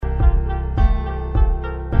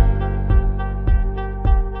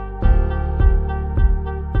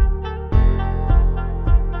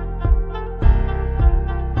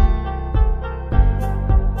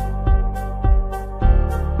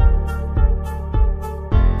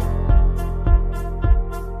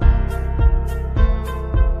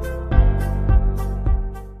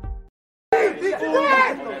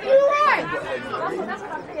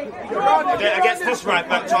Right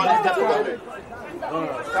back, Charlie.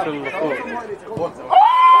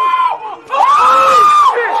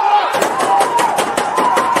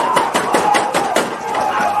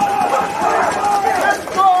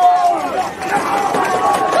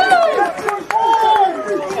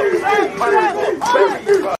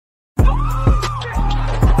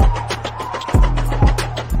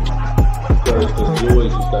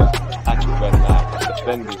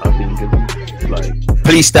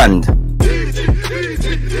 Please stand.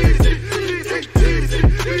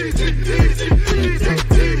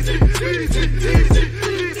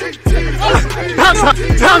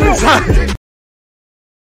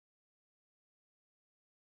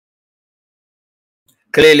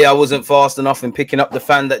 Clearly, I wasn't fast enough in picking up the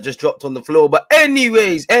fan that just dropped on the floor. But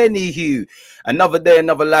anyways, anywho, another day,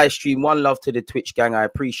 another live stream. One love to the Twitch gang. I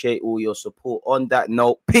appreciate all your support. On that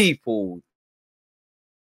note, people,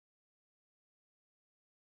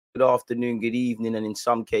 good afternoon, good evening, and in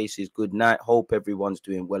some cases, good night. Hope everyone's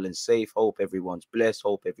doing well and safe. Hope everyone's blessed.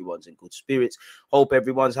 Hope everyone's in good spirits. Hope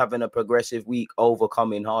everyone's having a progressive week,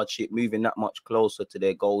 overcoming hardship, moving that much closer to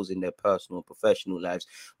their goals in their personal and professional lives.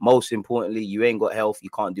 Most importantly, you ain't got health. You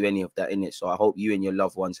can't do any of that in it. So I hope you and your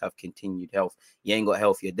loved ones have continued health. You ain't got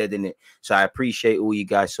health, you're dead in it. So I appreciate all you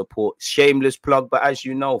guys' support. Shameless plug, but as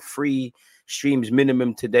you know, free streams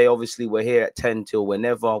minimum today. Obviously, we're here at 10 till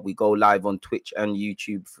whenever. We go live on Twitch and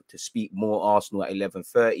YouTube to speak more Arsenal at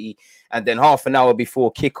 11:30. And then half an hour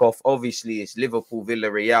before kickoff, obviously, it's Liverpool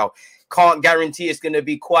Villarreal. Can't guarantee it's going to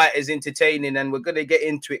be quite as entertaining, and we're going to get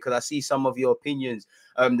into it because I see some of your opinions.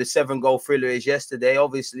 The 7-goal thriller is yesterday.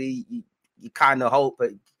 Obviously, you kind of hope,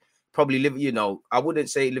 but probably live, you know, I wouldn't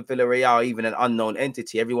say Villarreal even an unknown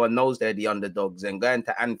entity. Everyone knows they're the underdogs, and going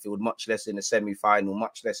to Anfield, much less in a semi-final,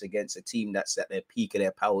 much less against a team that's at their peak of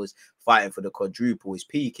their powers, fighting for the quadruple, is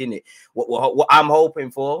peak, innit? What I'm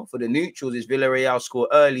hoping for the neutrals is Villarreal score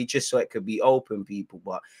early just so it could be open, people.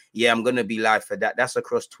 But yeah, I'm gonna be live for that. That's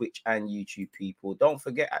across Twitch and YouTube, people. Don't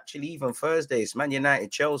forget, actually, even Thursdays, Man United,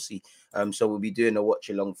 Chelsea. So we'll be doing a watch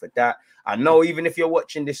along for that. I know even if you're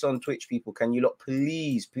watching this on Twitch, people, can you lot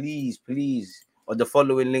please, on the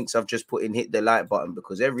following links I've just put in, hit the like button,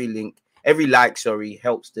 because every like,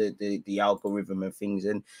 helps the algorithm and things,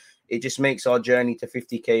 and it just makes our journey to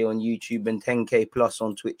 50k on YouTube and 10k plus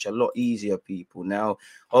on Twitch a lot easier, people. Now,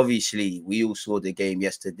 obviously, we all saw the game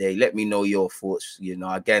yesterday. Let me know your thoughts. You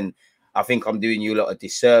know, again, I think I'm doing you a lot of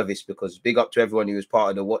disservice, because big up to everyone who was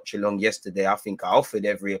part of the watch along yesterday. I think I offered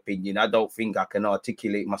every opinion. I don't think I can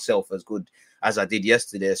articulate myself as good as I did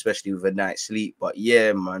yesterday, especially with a night's sleep. But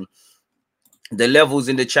yeah, man, the levels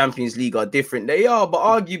in the Champions League are different. They are, but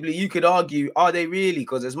arguably you could argue, are they really?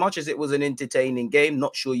 Because as much as it was an entertaining game,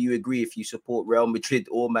 not sure you agree if you support Real Madrid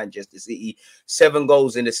or Manchester City. 7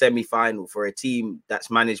 goals in the semi-final for a team that's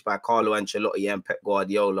managed by Carlo Ancelotti and Pep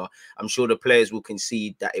Guardiola. I'm sure the players will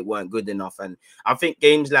concede that it weren't good enough. And I think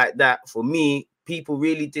games like that, for me, people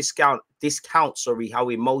really discount how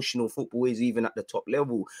emotional football is, even at the top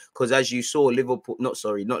level. Because as you saw,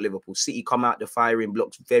 not Liverpool, City come out the firing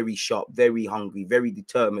blocks very sharp, very hungry, very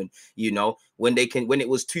determined. You know, when it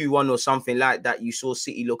was 2-1 or something like that, you saw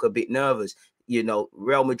City look a bit nervous. You know,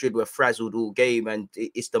 Real Madrid were frazzled all game, and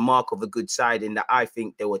it's the mark of a good side in that I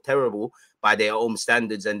think they were terrible by their own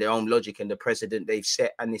standards and their own logic and the precedent they've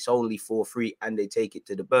set, and it's only 4-3, and they take it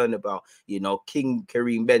to the Bernabeu. You know, King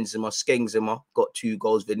Karim Benzema, Skenzema got 2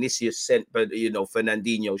 goals. Vinicius sent, but you know,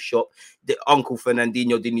 Fernandinho shot. The Uncle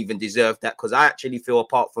Fernandinho didn't even deserve that, because I actually feel,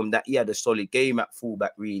 apart from that, he had a solid game at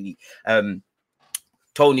fullback, really.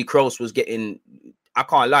 Tony Kroos was getting, I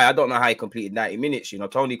can't lie, I don't know how he completed 90 minutes. You know,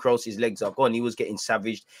 Tony Kroos' legs are gone. He was getting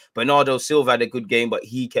savaged. Bernardo Silva had a good game, but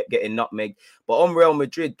he kept getting nutmegged. But on Real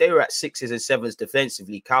Madrid, they were at 6s and 7s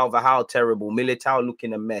defensively. Carvajal, terrible. Militao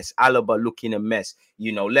looking a mess. Alaba looking a mess.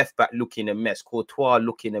 You know, left back looking a mess. Courtois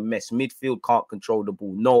looking a mess. Midfield can't control the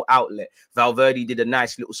ball. No outlet. Valverde did a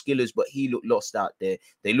nice little skillers, but he looked lost out there.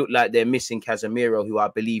 They look like they're missing Casemiro, who I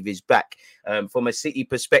believe is back. From a City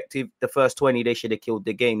perspective, the first 20, they should have killed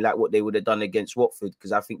the game, like what they would have done against Watford,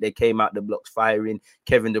 because I think they came out the blocks firing.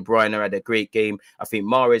 Kevin De Bruyne had a great game. I think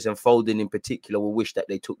Mahrez and Foden in particular will wish that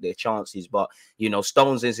they took their chances. But, you know,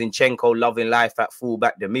 Stones and Zinchenko loving life at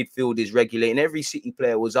fullback. The midfield is regulating. Every City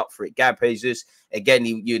player was up for it. Gab Jesus, again,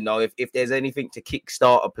 you know, if there's anything to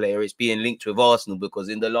kickstart a player, it's being linked with Arsenal, because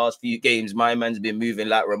in the last few games, my man's been moving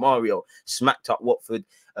like Romario, smacked up Watford,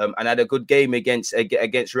 and had a good game against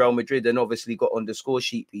Real Madrid, and obviously got on the score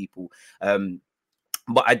sheet, people.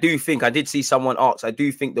 But I do think, I did see someone ask, I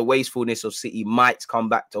do think the wastefulness of City might come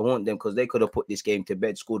back to haunt them, because they could have put this game to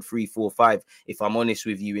bed, scored 3, 4, 5. If I'm honest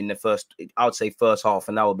with you, in the first, I would say first half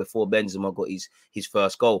an hour before Benzema got his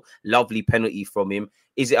first goal. Lovely penalty from him.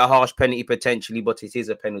 Is it a harsh penalty? Potentially, but it is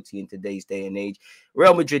a penalty in today's day and age.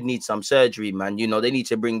 Real Madrid needs some surgery, man. You know, they need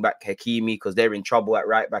to bring back Hakimi, because they're in trouble at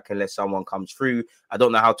right back unless someone comes through. I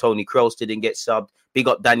don't know how Toni Kroos didn't get subbed. Big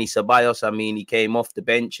up Dani Ceballos. I mean, he came off the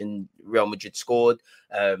bench and Real Madrid scored.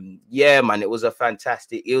 Yeah, man, it was a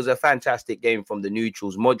fantastic game from the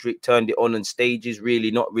neutrals. Modric turned it on in stages,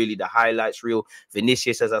 really, not really the highlights reel.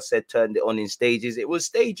 Vinicius, as I said, turned it on in stages. It was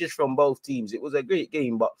stages from both teams. It was a great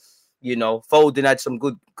game, but you know, Foden had some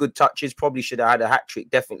good touches. Probably should have had a hat-trick,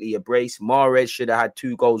 definitely a brace. Mahrez should have had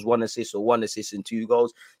 2 goals, 1 assist, or 1 assist and 2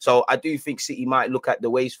 goals. So I do think City might look at the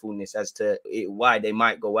wastefulness as to why they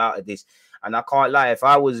might go out of this. And I can't lie, if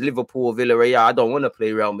I was Liverpool or Villarreal, I don't want to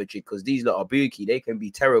play Real Madrid, because these lot are bookie. They can be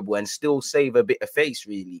terrible and still save a bit of face,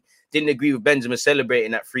 really. Didn't agree with Benzema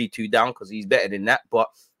celebrating that 3-2 down, because he's better than that. But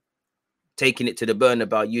taking it to the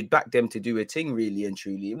Bernabeu, you'd back them to do a thing, really and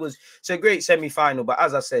truly. It's a great semi-final, but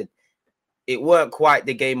as I said, it weren't quite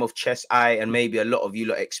the game of chess and maybe a lot of you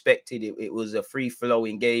lot expected. It was a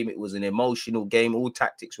free-flowing game. It was an emotional game. All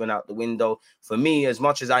tactics went out the window. For me, as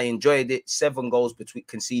much as I enjoyed it, 7 goals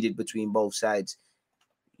conceded between both sides.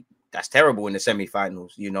 That's terrible in the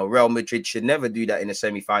semi-finals. You know, Real Madrid should never do that in the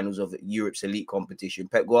semi-finals of Europe's elite competition.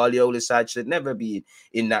 Pep Guardiola's side should never be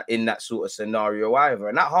in that sort of scenario either.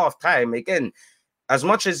 And at half-time, again, as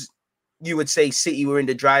much as you would say City were in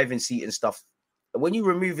the driving seat and stuff, when you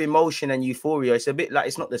remove emotion and euphoria, it's a bit like,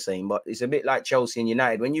 it's not the same, but it's a bit like Chelsea and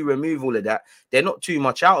United. When you remove all of that, they're not too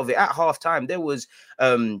much out of it. At halftime, there was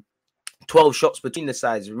 12 shots between the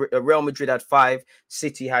sides. Real Madrid had 5,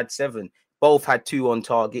 City had 7. Both had 2 on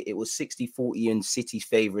target. It was 60-40 in City's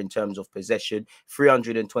favor in terms of possession.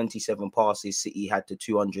 327 passes, City had to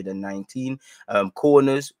 219.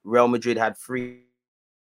 Corners, Real Madrid had 3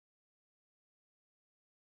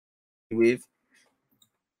 with.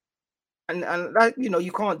 And that, you know,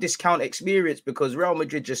 you can't discount experience, because Real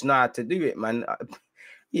Madrid just know how to do it, man.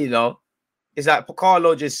 You know, it's like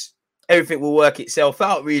Carlo just, everything will work itself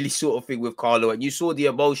out, really, sort of thing with Carlo. And you saw the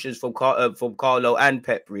emotions from Carlo and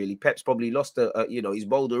Pep, really. Pep's probably lost, you know, he's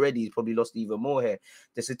bold already. He's probably lost even more here.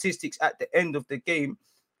 The statistics at the end of the game,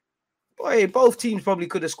 boy, both teams probably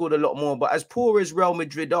could have scored a lot more. But as poor as Real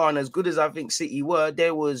Madrid are and as good as I think City were,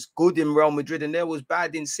 there was good in Real Madrid and there was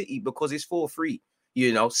bad in City, because it's 4-3.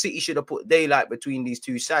 You know, City should have put daylight between these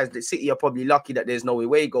two sides. The City are probably lucky that there's no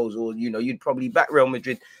away goals, or, you know, you'd probably back Real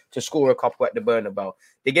Madrid to score a couple at the Bernabeu.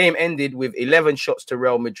 The game ended with 11 shots to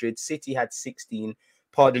Real Madrid. City had 16.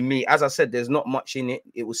 Pardon me. As I said, there's not much in it.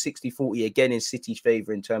 It was 60-40 again in City's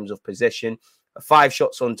favor in terms of possession. 5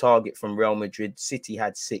 shots on target from Real Madrid. City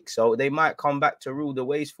had 6. So they might come back to rule the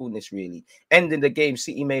wastefulness, really. Ending the game,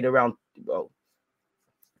 City made around, well,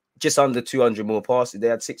 just under 200 more passes. They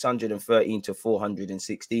had 613 to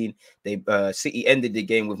 416. City ended the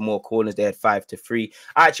game with more corners. They had 5-3.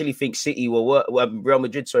 I actually think City Real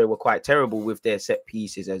Madrid, were quite terrible with their set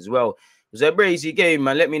pieces as well. It was a brazy game,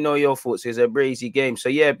 man. Let me know your thoughts. It was a brazy game. So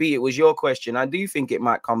yeah, B, it was your question. I do think it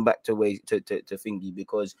might come back to thingy,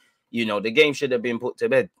 because, you know, the game should have been put to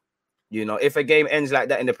bed. You know, if a game ends like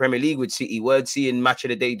that in the Premier League with City, we're seeing match of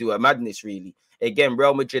the day do a madness, really. Again,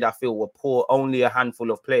 Real Madrid, I feel, were poor. Only a handful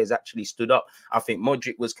of players actually stood up. I think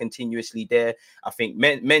Modric was continuously there. I think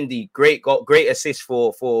Mendy, great assist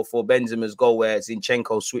for Benzema's goal, where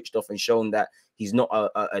Zinchenko switched off and shown that he's not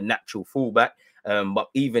a natural fullback. But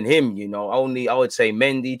even him, you know, only, I would say,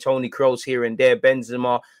 Mendy, Toni Kroos here and there,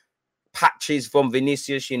 Benzema, patches from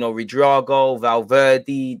Vinicius, you know, Ridrago,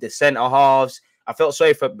 Valverde, the centre halves. I felt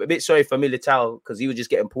a bit sorry for Militao, because he was just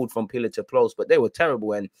getting pulled from pillar to post, but they were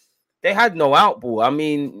terrible and they had no outball. I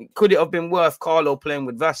mean, could it have been worth Carlo playing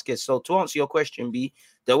with Vasquez? So to answer your question, B,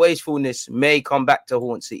 the wastefulness may come back to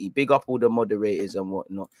haunt City. Big up all the moderators and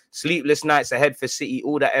whatnot. Sleepless nights ahead for City.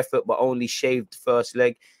 All that effort, but only shaved first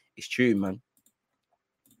leg. It's true, man.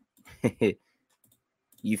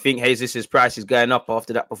 You think Jesus' price is going up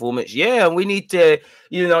after that performance? Yeah, and we need to,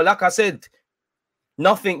 you know, like I said,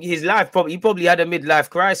 nothing, his life, he probably had a midlife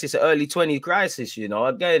crisis, an early 20s crisis, you know.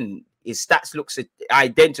 Again, his stats looks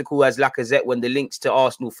identical as Lacazette when the links to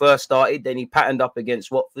Arsenal first started. Then he patterned up against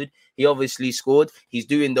Watford. He obviously scored. He's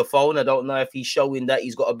doing the phone. I don't know if he's showing that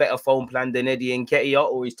he's got a better phone plan than Eddie Nketiah,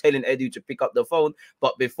 or he's telling Eddie to pick up the phone.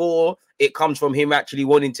 But before, it comes from him actually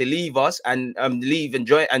wanting to leave us and leave and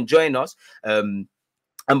join us.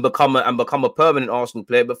 and become a permanent Arsenal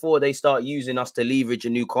player before they start using us to leverage a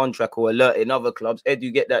new contract or alerting other clubs. Ed,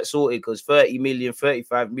 you get that sorted, because 30 million,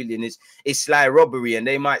 35 million is sly robbery, and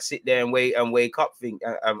they might sit there and wake up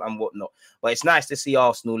and whatnot. But it's nice to see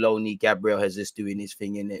Arsenal loanee Gabriel Jesus doing his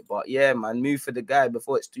thing in it. But yeah, man, move for the guy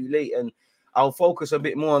before it's too late. And I'll focus a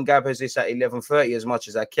bit more on Gab Jesus at 11:30 as much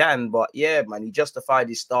as I can. But yeah, man, he justified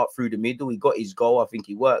his start through the middle. He got his goal. I think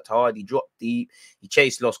he worked hard. He dropped deep. He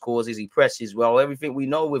chased lost causes. He presses well. Everything we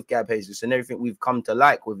know with Gab Jesus and everything we've come to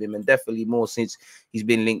like with him, and definitely more since he's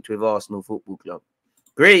been linked with Arsenal Football Club.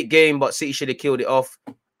 Great game, but City should have killed it off.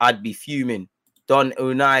 I'd be fuming. Don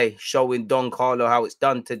Unai showing Don Carlo how it's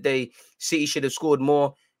done today. City should have scored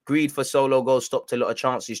more. Greed for solo goals stopped a lot of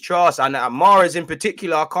chances. Trust, and Mahrez in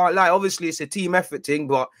particular, I can't lie. Obviously, it's a team effort thing,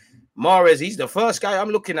 but Mahrez, he's the first guy I'm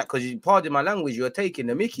looking at, because, pardon my language, you're taking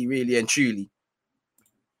the mickey, really and truly.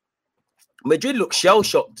 Madrid looked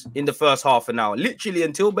shell-shocked in the first half an hour. Literally,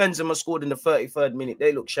 until Benzema scored in the 33rd minute,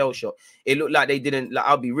 they looked shell-shocked. It looked like they didn't,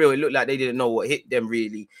 I'll be real, it looked like they didn't know what hit them,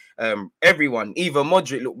 really. Everyone, even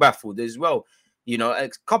Modric looked baffled as well. You know, a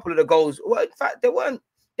couple of the goals, well, in fact,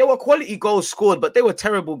 there were quality goals scored, but they were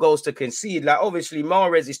terrible goals to concede. Like, obviously,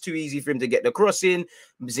 Mahrez is too easy for him to get the cross in.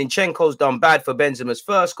 Zinchenko's done bad for Benzema's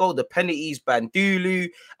first goal. The penalties, Bandulu.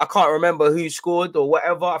 I can't remember who scored or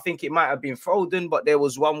whatever. I think it might have been Foden, but there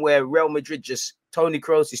was one where Real Madrid Toni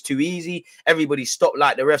Kroos is too easy. Everybody stopped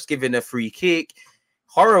like the refs giving a free kick.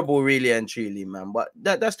 Horrible, really and truly, man. But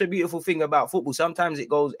that's the beautiful thing about football. Sometimes it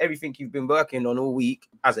goes, everything you've been working on all week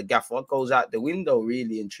as a gaffer goes out the window,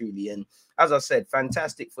 really and truly. And as I said,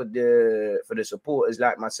 fantastic for the supporters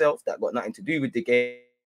like myself that got nothing to do with the game.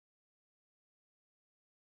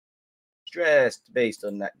 Stressed based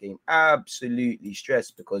on that game. Absolutely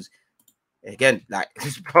stressed, because again, like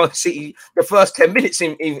City, the first 10 minutes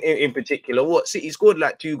in particular, what City scored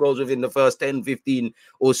like 2 goals within the first 10, 15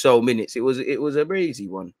 or so minutes. It was a crazy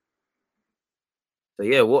one. So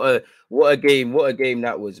yeah, what a game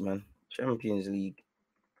that was, man. Champions League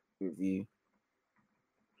review.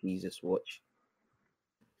 Jesus, watch.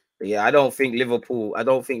 But yeah, I don't think Liverpool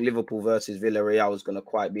versus Villarreal is going to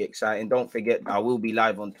quite be exciting. Don't forget, I will be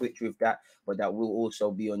live on Twitch with that, but that will also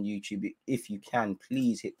be on YouTube. If you can,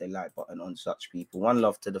 please hit the like button on such people. One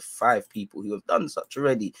love to the 5 people who have done such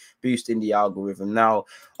already, boosting the algorithm. Now,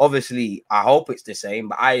 obviously, I hope it's the same,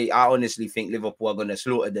 but I honestly think Liverpool are going to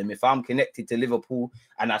slaughter them. If I'm connected to Liverpool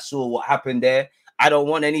and I saw what happened there, I don't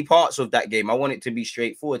want any parts of that game. I want it to be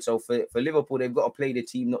straightforward. So for Liverpool, they've got to play the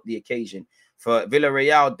team, not the occasion. For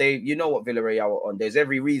Villarreal, you know what Villarreal are on. There's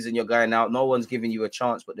every reason you're going out. No one's giving you a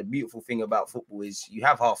chance. But the beautiful thing about football is you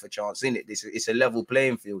have half a chance in it. It's a level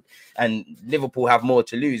playing field. And Liverpool have more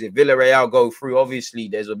to lose. If Villarreal go through, obviously,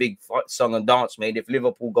 there's a big song and dance made. If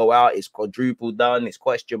Liverpool go out, it's quadruple done. It's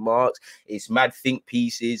question marks. It's mad think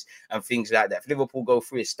pieces and things like that. If Liverpool go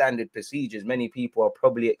through its standard procedures, many people are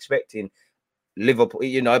probably expecting Liverpool,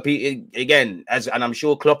 you know, again, and I'm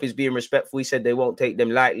sure Klopp is being respectful. He said they won't take them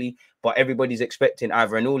lightly, but everybody's expecting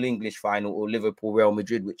either an all-English final or Liverpool Real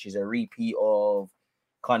Madrid, which is a repeat of,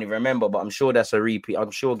 can't even remember, but I'm sure that's a repeat.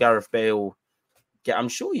 I'm sure Gareth Bale, I'm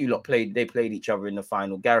sure you lot played each other in the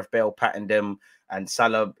final. Gareth Bale patting them, and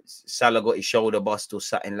Salah got his shoulder bust or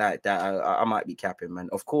something like that. I might be capping, man.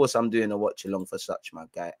 Of course, I'm doing a watch along for such, my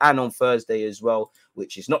guy. And on Thursday as well,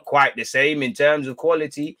 which is not quite the same in terms of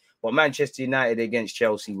quality, but Manchester United against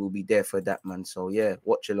Chelsea will be there for that, man. So yeah,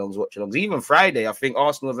 watch alongs. Even Friday, I think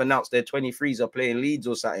Arsenal have announced their 23s are playing Leeds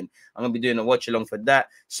or something. I'm gonna be doing a watch along for that.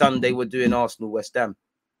 Sunday, we're doing Arsenal West Ham.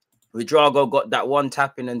 Drago got that one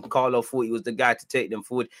tapping, and Carlo thought he was the guy to take them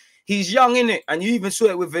forward. He's young, innit? And you even saw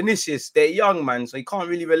it with Vinicius. They're young, man, so you can't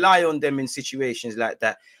really rely on them in situations like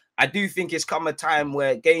that. I do think it's come a time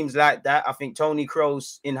where games like that, I think Toni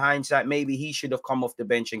Kroos, in hindsight, maybe he should have come off the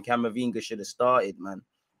bench and Camavinga should have started, man.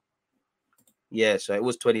 Yeah, so it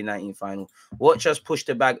was 2019 final. Watch us push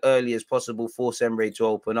the bag early as possible, force Emre to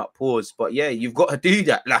open up, pause. But yeah, you've got to do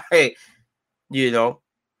that. Like, you know,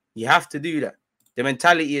 you have to do that. The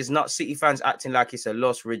mentality is not City fans acting like it's a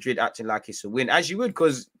loss, Madrid acting like it's a win, as you would,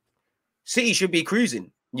 because City should be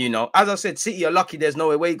cruising. You know, as I said, City are lucky there's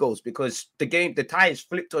no away goals, because the tie is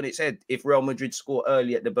flipped on its head if Real Madrid score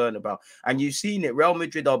early at the Bernabeu. And you've seen it. Real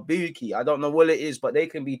Madrid are booky. I don't know what it is, but they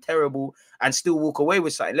can be terrible and still walk away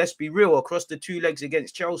with something. Let's be real. Across the 2 legs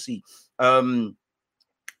against Chelsea,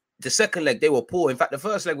 the second leg, they were poor. In fact, the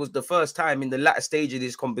first leg was the first time in the latter stage of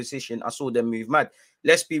this competition I saw them move mad.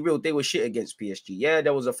 Let's be real, they were shit against PSG. Yeah,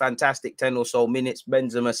 there was a fantastic 10 or so minutes.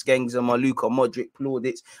 Benzema, Skengzema, Luka Modric,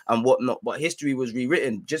 plaudits and whatnot. But history was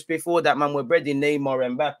rewritten. Just before that, man, we're breading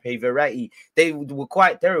Neymar, Mbappe, Verratti. They were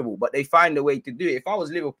quite terrible, but they find a way to do it. If I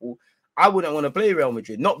was Liverpool, I wouldn't want to play Real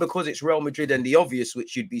Madrid, not because it's Real Madrid and the obvious,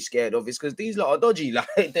 which you'd be scared of. It's because these lot are dodgy. Like,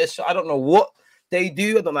 I don't know what they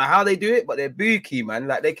do. I don't know how they do it, but they're booky, man.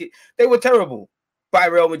 Like, they were terrible by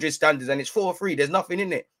Real Madrid standards, and it's 4-3. There's nothing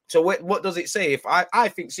in it. So what does it say? If I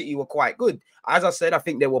think City were quite good. As I said, I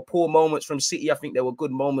think there were poor moments from City. I think there were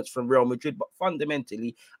good moments from Real Madrid. But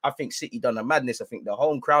fundamentally, I think City done a madness. I think the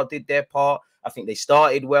home crowd did their part. I think they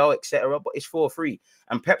started well, etc. But it's 4-3.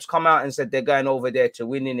 And Pep's come out and said they're going over there to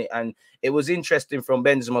win in it. And it was interesting from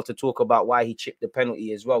Benzema to talk about why he chipped the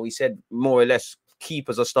penalty as well. He said more or less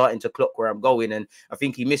keepers are starting to clock where I'm going. And I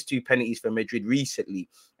think he missed 2 penalties for Madrid recently.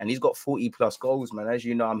 And he's got 40+ goals, man. As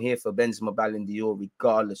you know, I'm here for Benzema Ballon d'Or,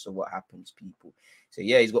 regardless of what happens, people. So,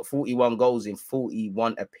 yeah, he's got 41 goals in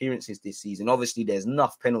 41 appearances this season. Obviously, there's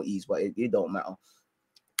enough penalties, but it don't matter.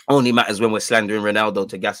 Only matters when we're slandering Ronaldo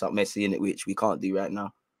to gas up Messi, in it, which we can't do right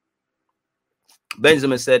now.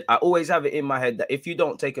 Benzema said, I always have it in my head that if you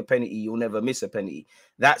don't take a penalty, you'll never miss a penalty.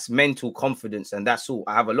 That's mental confidence, and that's all.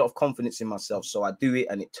 I have a lot of confidence in myself, so I do it,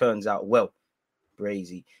 and it turns out well.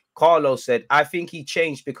 Brazy. Carlos said, I think he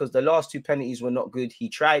changed because the last 2 penalties were not good. He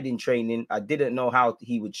tried in training. I didn't know how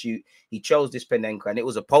he would shoot. He chose this Panenka, and it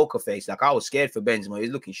was a poker face. Like, I was scared for Benzema. He was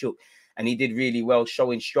looking shook, and he did really well,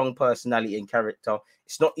 showing strong personality and character.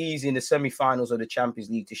 It's not easy in the semi-finals of the Champions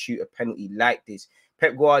League to shoot a penalty like this.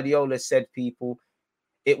 Pep Guardiola said, people,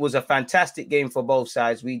 it was a fantastic game for both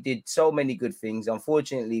sides. We did so many good things.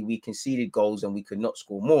 Unfortunately, we conceded goals and we could not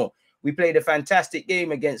score more. We played a fantastic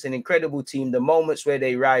game against an incredible team. The moments where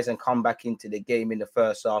they rise and come back into the game in the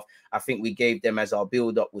first half, I think we gave them as our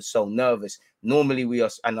build-up was so nervous. Normally we are,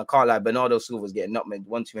 and I can't lie, Bernardo Silva was getting nutmegged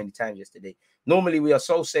one too many times yesterday. Normally we are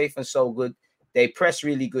so safe and so good. They press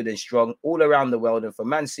really good and strong all around the world. And for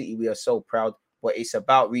Man City, we are so proud. But it's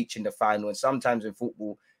about reaching the final. And sometimes in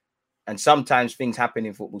football, and sometimes things happen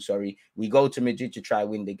in football, we go to Madrid to try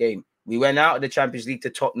win the game. We went out of the Champions League to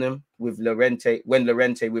Tottenham with Llorente, when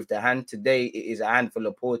Llorente with the hand. Today, it is a hand for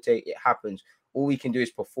Laporte. It happens. All we can do is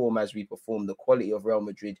perform as we perform. The quality of Real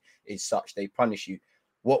Madrid is such. They punish you.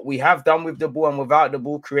 What we have done with the ball and without the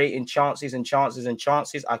ball, creating chances and chances and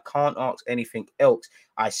chances, I can't ask anything else.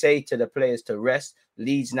 I say to the players to rest.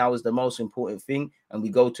 Leeds now is the most important thing, and we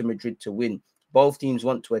go to Madrid to win. Both teams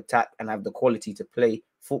want to attack and have the quality to play.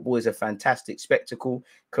 Football is a fantastic spectacle.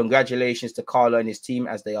 Congratulations to Carlo and his team,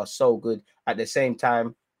 as they are so good. At the same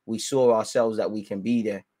time, we saw ourselves that we can be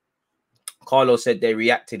there. Carlo said they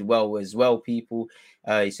reacted well as well, people.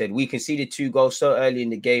 He said, we conceded 2 goals so early in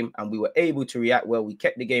the game and we were able to react well. We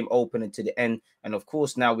kept the game open until the end. And of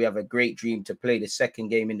course, now we have a great dream to play the second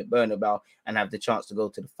game in the Bernabeu and have the chance to go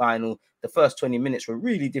to the final. The first 20 minutes were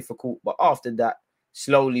really difficult, but after that,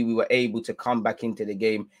 slowly we were able to come back into the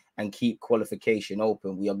game and keep qualification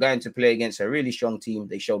open. We are going to play against a really strong team.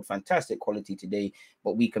 They showed fantastic quality today,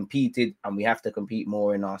 but we competed and we have to compete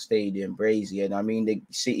more in our stadium, Brazy. And I mean, the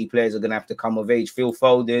City players are going to have to come of age. Phil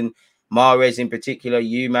Foden, Mahrez in particular,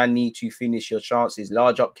 you, man, need to finish your chances.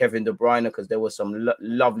 Large up Kevin De Bruyne, because there were some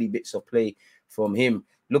lovely bits of play from him.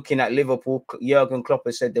 Looking at Liverpool, Jurgen Klopp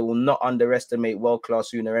has said they will not underestimate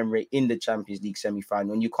world-class Unai Emery in the Champions League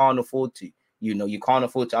semi-final, and you can't afford to. You know, you can't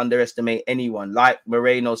afford to underestimate anyone. Like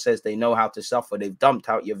Moreno says, they know how to suffer. They've dumped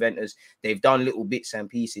out Juventus. They've done little bits and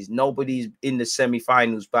pieces. Nobody's in the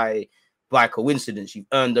semi-finals by coincidence. You've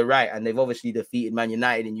earned the right. And they've obviously defeated Man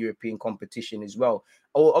United in European competition as well.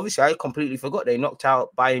 Oh, obviously, I completely forgot they knocked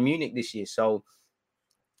out Bayern Munich this year. So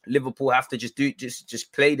Liverpool have to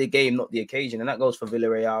just play the game, not the occasion. And that goes for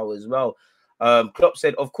Villarreal as well. Klopp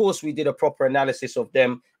said, of course, we did a proper analysis of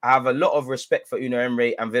them. I have a lot of respect for Unai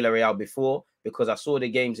Emery and Villarreal before, because I saw the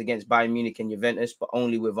games against Bayern Munich and Juventus, but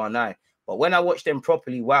only with one eye. But when I watched them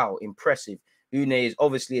properly, wow, impressive. Unai is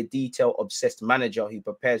obviously a detail-obsessed manager who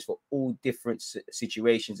prepares for all different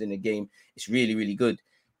situations in the game. It's really, really good.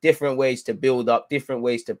 Different ways to build up, different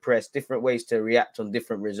ways to press, different ways to react on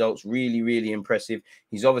different results. Really, really impressive.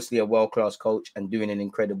 He's obviously a world-class coach and doing an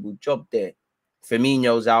incredible job there.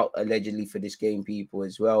 Firmino's out allegedly for this game, people,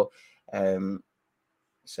 as well.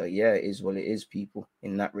 So, yeah, it is what it is, people,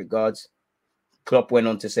 in that regards. Klopp went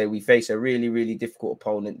on to say, we face a really, really difficult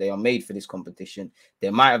opponent. They are made for this competition.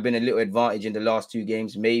 There might have been a little advantage in the last 2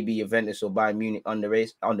 games. Maybe Juventus or Bayern Munich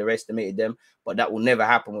underestimated them, but that will never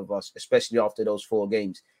happen with us, especially after those 4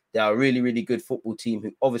 games. They are a really, really good football team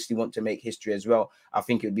who obviously want to make history as well. I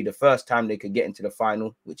think it would be the first time they could get into the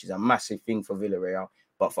final, which is a massive thing for Villarreal.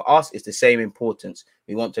 But for us, it's the same importance.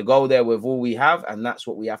 We want to go there with all we have, and that's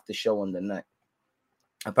what we have to show on the night.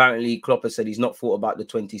 Apparently, Klopp has said he's not thought about the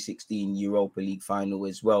 2016 Europa League final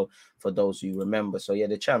as well, for those who remember. So, yeah,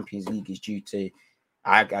 the Champions League is due to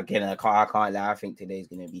I can't lie. I think today's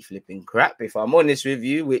gonna be flipping crap. If I'm honest with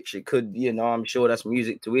you, which it could, I'm sure that's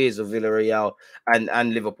music to ears of Villarreal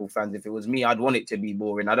and Liverpool fans. If it was me, I'd want it to be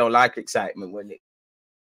boring. I don't like excitement when it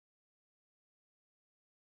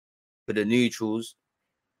for the neutrals.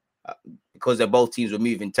 Because they're both teams were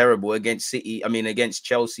moving terrible against City. I mean, against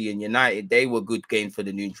Chelsea and United, they were good game for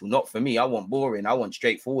the neutral. Not for me. I want boring. I want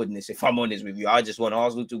straightforwardness. If I'm honest with you, I just want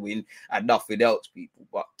Arsenal to win and nothing else, people.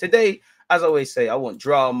 But today, as I always say, I want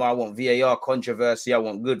drama. I want VAR controversy. I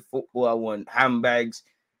want good football. I want handbags.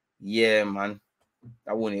 Yeah, man.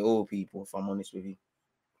 I want it all, people. If I'm honest with you.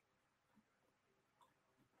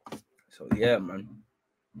 So yeah, man.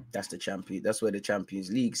 That's the champion. That's where the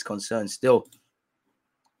Champions League's concerned still.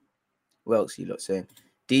 What else you lot saying?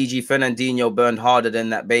 DG Fernandinho burned harder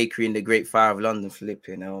than that bakery in the Great Fire of London.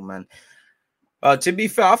 Flipping hell, man. To be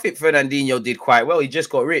fair, I think Fernandinho did quite well. He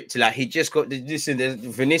just got ripped. Like, he just got the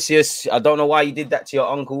Vinicius. I don't know why you did that to your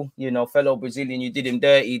uncle. Fellow Brazilian, you did him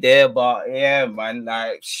dirty there. But yeah, man,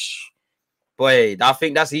 like, boy, I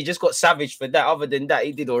think he just got savage for that. Other than that,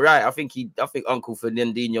 he did all right. I think Uncle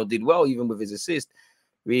Fernandinho did well, even with his assist.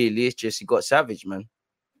 Really, it's just he got savage, man.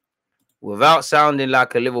 Without sounding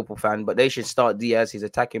like a Liverpool fan, but they should start Diaz. His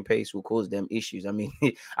attacking pace will cause them issues. I mean,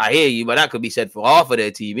 I hear you, but that could be said for half of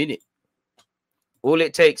their team, innit? All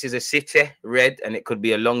it takes is a City red, and it could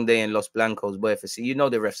be a long day in Los Blancos. But the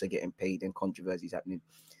refs are getting paid and controversies happening.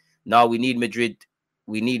 Now we need Madrid.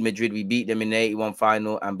 We need Madrid. We beat them in the 81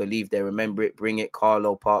 final and believe they remember it. Bring it,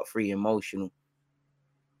 Carlo, part 3, emotional.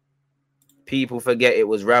 People forget it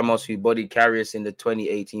was Ramos who bodied Karius in the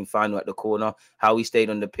 2018 final at the corner. How he stayed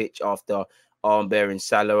on the pitch after arm bearing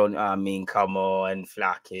Salah on. I mean, come on,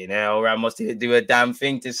 flacking hell. Ramos didn't do a damn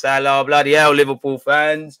thing to Salah. Bloody hell, Liverpool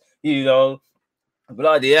fans.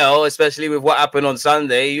 Bloody hell, especially with what happened on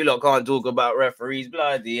Sunday. You lot can't talk about referees.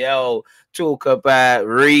 Bloody hell. Talk about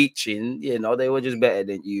reaching. They were just better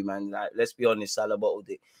than you, man. Like, let's be honest, Salah bottled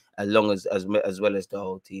it as well as the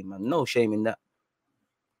whole team, man. No shame in that.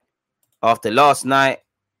 After last night,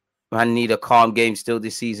 man, need a calm game still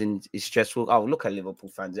this season is stressful. Oh, look at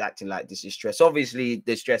Liverpool fans acting like this is stress. Obviously,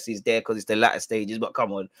 the stress is there because it's the latter stages, but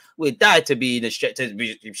come on. We're dying to be in a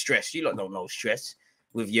stress. You lot don't know stress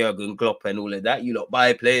with Jurgen Klopp and all of that. You lot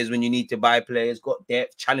buy players when you need to buy players, got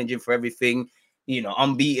depth, challenging for everything,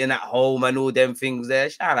 unbeaten at home and all them things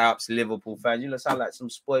there. Shout out to Liverpool fans. You lot sound like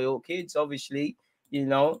some spoiled kids, obviously,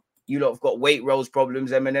 You lot have got weight rolls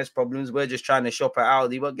problems, M&S problems. We're just trying to shop at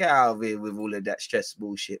Aldi, but get out of here with all of that stress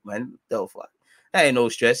bullshit, man. Don't fuck. That ain't no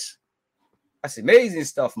stress. That's amazing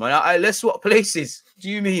stuff, man. Let's swap places. What do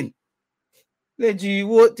you mean?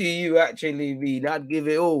 What do you actually mean? I'd give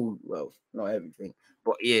it all. Well, not everything,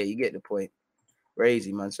 but yeah, you get the point.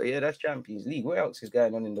 Crazy, man. So yeah, that's Champions League. What else is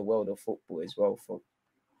going on in the world of football as well, folks?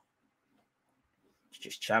 It's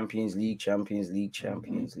just Champions League, Champions League,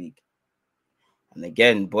 Champions League. And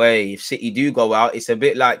again, boy, if City do go out, it's a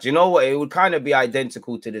bit like, do you know what? It would kind of be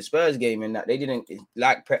identical to the Spurs game in that they didn't,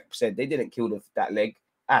 like Pep said, they didn't kill that leg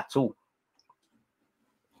at all.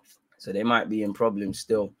 So they might be in problems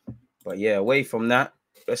still. But yeah, away from that,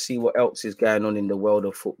 let's see what else is going on in the world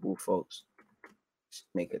of football, folks. Let's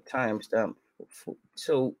make a timestamp for football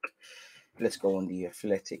talk. Let's go on the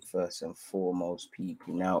Athletic first and foremost,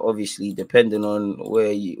 people. Now, obviously, depending on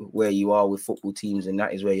where you are with football teams, and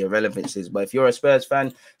that is where your relevance is. But if you're a Spurs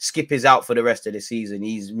fan, Skip is out for the rest of the season.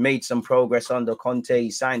 He's made some progress under Conte. He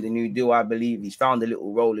signed a new deal, I believe. He's found a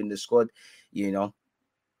little role in the squad.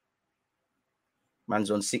 Man's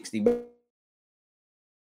on 60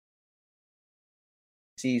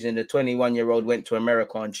 season. The 21-year-old went to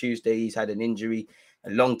America on Tuesday. He's had an injury, a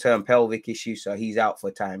long-term pelvic issue, so he's out for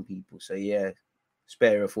time, people. So yeah,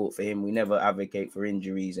 spare a thought for him. We never advocate for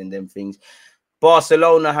injuries and them things.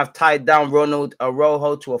 Barcelona have tied down Ronald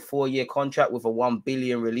Araujo to a 4-year contract with a 1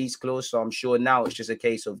 billion release clause. So I'm sure now it's just a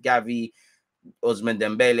case of Gavi, Ousmane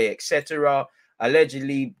Dembele, etc.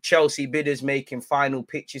 Allegedly, Chelsea bidders making final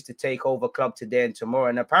pitches to take over club today and tomorrow.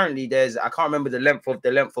 And apparently I can't remember the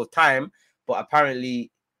length of time, but apparently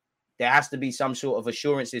there has to be some sort of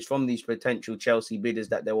assurances from these potential Chelsea bidders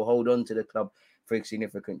that they will hold on to the club for a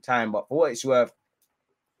significant time. But for what it's worth,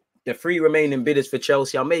 the 3 remaining bidders for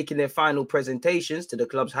Chelsea are making their final presentations to the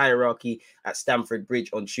club's hierarchy at Stamford Bridge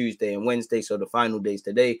on Tuesday and Wednesday, so the final days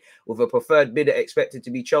today, with a preferred bidder expected to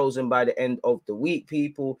be chosen by the end of the week,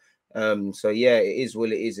 people. So yeah, it is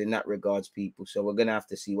what it is in that regards, people. So we're gonna have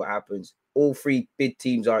to see what happens. All three bid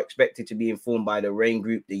teams are expected to be informed by the Rain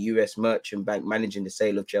Group, the US Merchant Bank managing the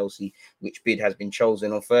sale of Chelsea, which bid has been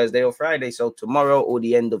chosen on Thursday or Friday. So tomorrow or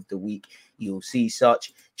the end of the week, you'll see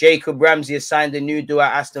such. Jacob Ramsey has signed a new deal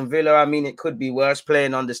at Aston Villa. I mean, it could be worse,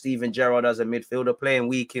 playing under Steven Gerrard as a midfielder, playing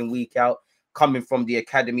week in, week out, coming from the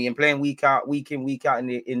academy and playing week in, week out in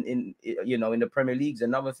the Premier League's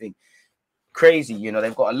another thing. Crazy,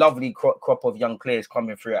 they've got a lovely crop of young players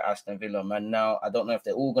coming through at Aston Villa, man. Now, I don't know if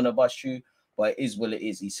they're all going to bust you, but it is what it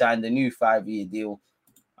is. He signed a new 5-year deal.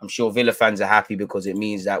 I'm sure Villa fans are happy because it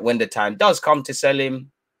means that when the time does come to sell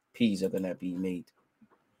him, peas are going to be made.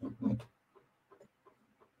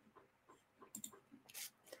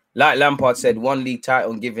 Like Lampard said, 1 league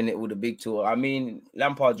title and giving it all the big tour. I mean,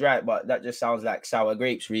 Lampard's right, but that just sounds like sour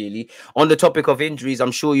grapes, really. On the topic of injuries,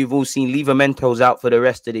 I'm sure you've all seen Livermento's out for the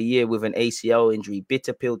rest of the year with an ACL injury.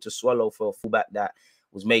 Bitter pill to swallow for a fullback that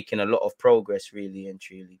was making a lot of progress, really and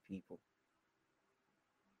truly, people.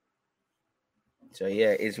 So, yeah,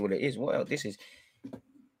 it is what it is. Well, this is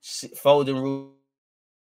Foden rule.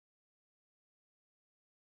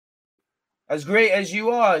 As great as you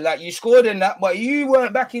are, like you scored in that, but you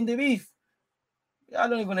weren't back in the beef. I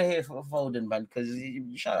don't even want to hear for Foden, man, because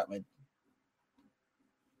shut up, man.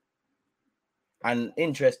 And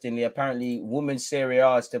interestingly, apparently, women's Serie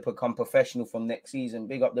A is to become professional from next season.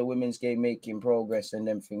 Big up the women's game, making progress and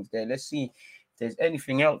them things there. Let's see if there's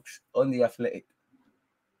anything else on the Athletic.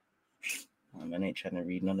 Oh, man, I ain't trying to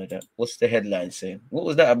read none of that. What's the headline saying? What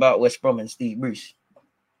was that about West Brom and Steve Bruce?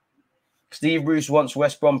 Steve Bruce wants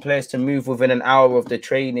West Brom players to move within an hour of the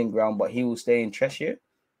training ground, but he will stay in Cheshire.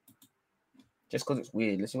 Just because it's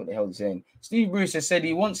weird. Let's see what the hell he's saying. Steve Bruce has said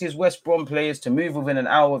he wants his West Brom players to move within an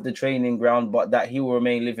hour of the training ground, but that he will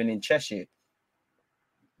remain living in Cheshire.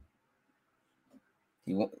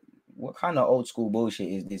 What kind of old school bullshit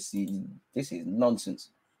is this? This is nonsense.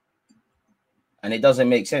 And it doesn't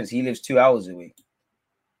make sense. He lives 2 hours away.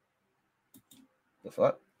 The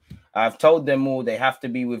fuck? I've told them all they have to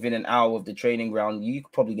be within an hour of the training ground. You're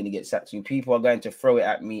probably going to get sacked soon. People are going to throw it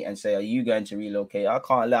at me and say, are you going to relocate? I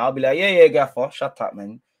can't lie. I'll be like, yeah, gaffer. Shut up,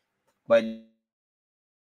 man. But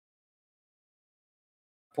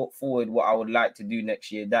put forward what I would like to do next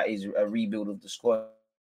year. That is a rebuild of the squad.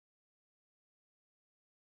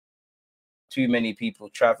 Too many people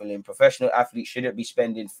traveling. Professional athletes shouldn't be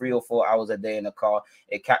spending 3 or 4 hours a day in a car.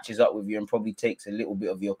 It catches up with you and probably takes a little bit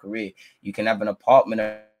of your career. You can have an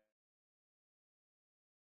apartment.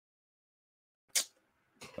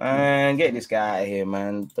 Man, get this guy out of here,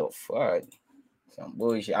 man. The fuck? Some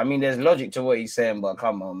bullshit. I mean, there's logic to what he's saying, but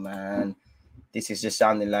come on, man. This is just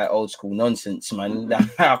sounding like old school nonsense, man.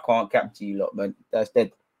 I can't capture you lot, man. That's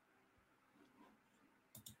dead.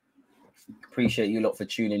 Appreciate you lot for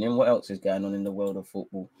tuning in. What else is going on in the world of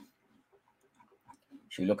football?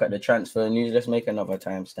 Should we look at the transfer news? Let's make another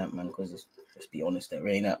timestamp, man, because let's be honest, there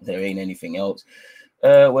ain't anything else.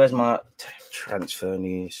 Where's my transfer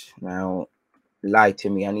news now? Lie to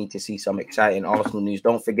me. I need to see some exciting Arsenal news.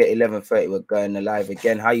 Don't forget 11:30. We're going live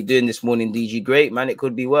again. How you doing this morning, DG? Great, man. It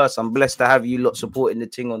could be worse. I'm blessed to have you lot supporting the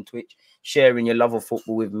thing on Twitch, sharing your love of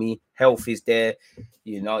football with me. Health is there.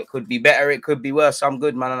 It could be better. It could be worse. I'm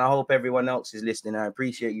good, man, and I hope everyone else is listening. I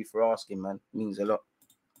appreciate you for asking, man. It means a lot.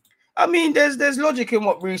 I mean, there's logic in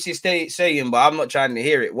what Bruce is saying, but I'm not trying to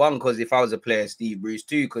hear it. One, because if I was a player, Steve Bruce.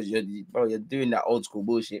 Two, because you're doing that old school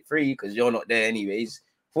bullshit. Three, because you're not there anyways.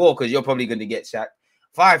 4, because you're probably going to get sacked.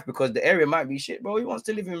 5, because the area might be shit, bro. He wants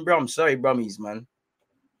to live in Brum. Sorry, Brummies, man.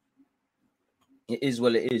 It is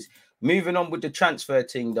what it is. Moving on with the transfer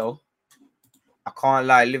thing, though. I can't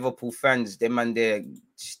lie. Liverpool fans, the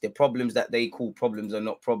problems that they call problems are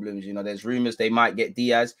not problems. There's rumors they might get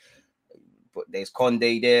Diaz, but there's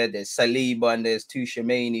Conde there. There's Saliba, and there's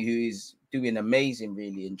Tuchemani, who is doing amazing,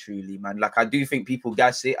 really and truly, man. Like, I do think people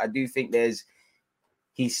gas it. I do think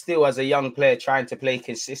he's still, as a young player, trying to play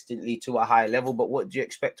consistently to a high level. But what do you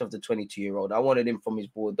expect of the 22-year-old? I wanted him from his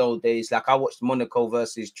Bordeaux days. Like, I watched Monaco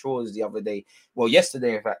versus Troyes the other day. Well,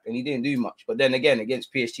 yesterday, in fact, and he didn't do much. But then again,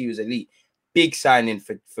 against PSG, he was elite. Big signing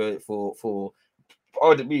for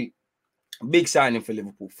big signing for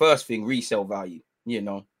Liverpool. First thing, resale value.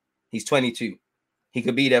 He's 22. He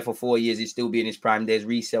could be there for 4 years. He'd still be in his prime. There's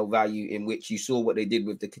resale value in which you saw what they did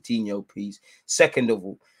with the Coutinho piece. Second of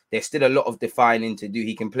all, there's still a lot of defining to do.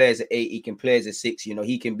 He can play as an 8, he can play as a 6, you know,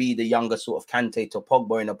 he can be the younger sort of Kante to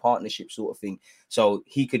Pogba in a partnership sort of thing. So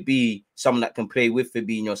he could be someone that can play with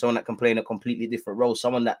Fabinho, someone that can play in a completely different role,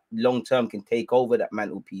 someone that long-term can take over that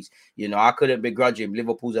mantelpiece. You know, I couldn't begrudge him.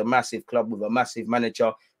 Liverpool's a massive club with a massive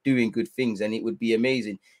manager doing good things, and it would be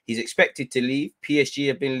amazing. He's expected to leave. PSG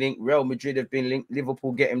have been linked. Real Madrid have been linked.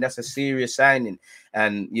 Liverpool get him. That's a serious signing.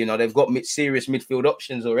 And, you know, they've got serious midfield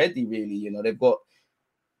options already, really. You know, they've got,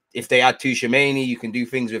 if they add Tchouaméni, you can do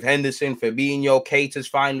things with Henderson, Fabinho, Keita's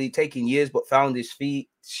finally taking years, but found his feet.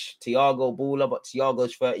 Thiago baller, but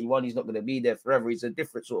Thiago's 31. He's not going to be there forever. He's a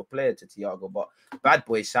different sort of player to Thiago, but bad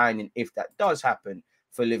boy signing if that does happen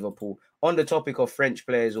for Liverpool. On the topic of French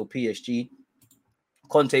players or PSG,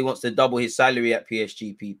 Conte wants to double his salary at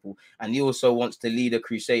PSG, people, and he also wants to lead a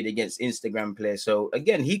crusade against Instagram players. So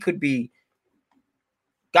again, he could be,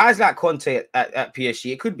 guys like Conte at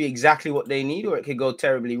PSG, it could be exactly what they need, or it could go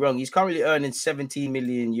terribly wrong. He's currently earning 17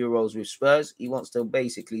 million euros with Spurs. He wants to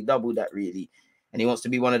basically double that, really. And he wants to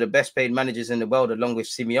be one of the best paid managers in the world, along with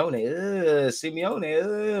Simeone.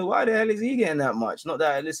 Simeone, why the hell is he getting that much? Not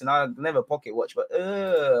that, listen, I never pocket watch, but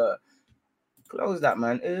close that,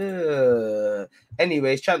 man.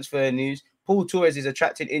 Anyways, transfer news. Paul Torres is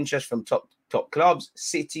attracting interest from top clubs.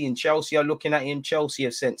 City and Chelsea are looking at him. Chelsea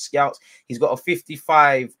have sent scouts. He's got a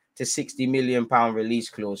 55 to 60 million pound release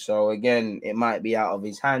clause. So again, it might be out of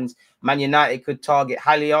his hands. Man United could target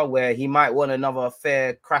Haller, where he might want another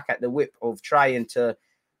fair crack at the whip of trying to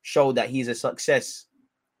show that he's a success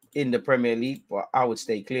in the Premier League. But I would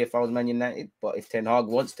stay clear if I was Man United. But if Ten Hag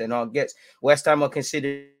wants, Ten Hag gets. West Ham are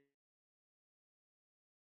considering,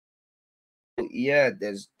 yeah,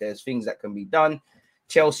 there's things that can be done.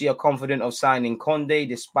 Chelsea are confident of signing Conde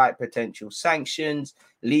despite potential sanctions.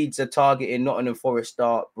 Leeds are targeting Nottingham Forest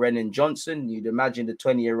star Brennan Johnson. You'd imagine the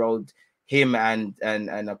 20-year-old, him and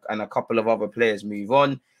a couple of other players move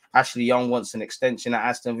on. Ashley Young wants an extension at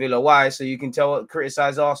Aston Villa. Why? So you can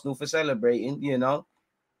criticize Arsenal for celebrating, you know.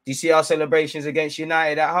 Do you see our celebrations against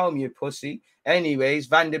United at home, you pussy? Anyways,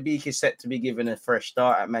 Van der Beek is set to be given a fresh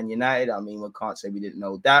start at Man United. I mean, we can't say we didn't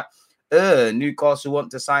know that. Newcastle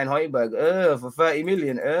want to sign Højbjerg for 30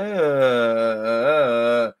 million.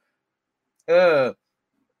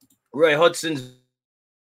 Roy Hodgson's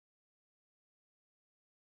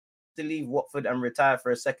to leave Watford and retire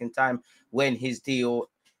for a second time when his deal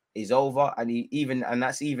is over, and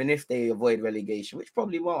that's even if they avoid relegation, which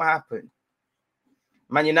probably won't happen.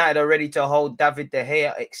 Man United are ready to hold David De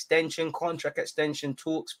Gea contract extension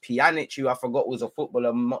talks. Pjanic, who I forgot was a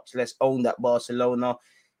footballer, much less owned at Barcelona.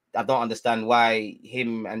 I don't understand why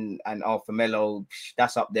him and Alpha Melo,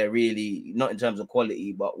 that's up there really, not in terms of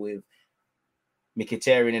quality, but with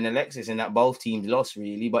Mkhitaryan and Alexis, and that both teams lost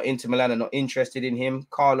really. But Inter Milan are not interested in him.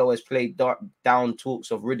 Carlo has played down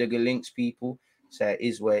talks of Rudiger links, people. So it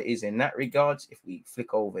is where it is in that regards. If we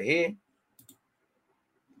flick over here,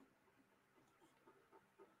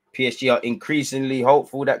 PSG are increasingly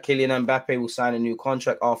hopeful that Kylian Mbappe will sign a new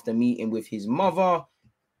contract after meeting with his mother.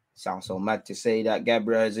 Sounds so mad to say that.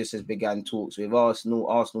 Gabriel Jesus has begun talks with Arsenal.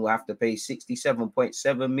 Arsenal will have to pay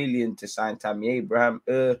 67.7 million to sign Tammy Abraham.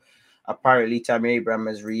 Apparently, Tammy Abraham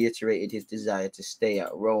has reiterated his desire to stay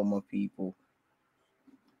at Roma, people.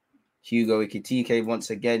 Hugo Ekitike once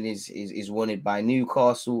again is wanted by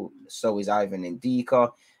Newcastle. So is Ivan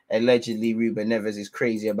Ndika. Allegedly, Ruben Neves is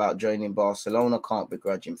crazy about joining Barcelona. Can't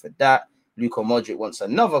begrudge him for that. Luka Modric wants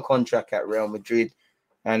another contract at Real Madrid.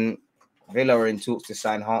 And Villa are in talks to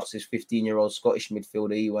sign Hearts' 15-year-old Scottish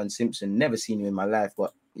midfielder Ewan Simpson. Never seen him in my life,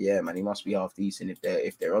 but yeah, man, he must be half decent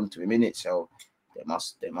if they're onto him in it. So there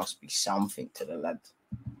must be something to the lad.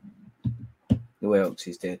 Who else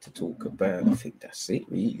is there to talk about? I think that's it,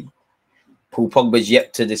 really. Paul Pogba's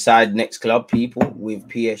yet to decide next club, people, with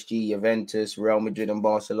PSG, Juventus, Real Madrid and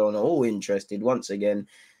Barcelona all interested. Once again,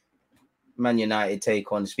 Man United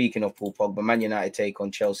take on, speaking of Paul Pogba, Man United take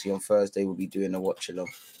on Chelsea on Thursday. We'll be doing a watch-along.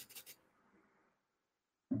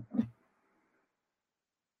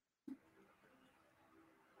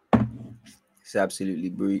 It's absolutely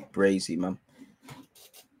brazy, man.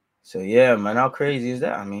 So, yeah, man, how crazy is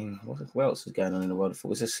that? I mean, what else is going on in the world?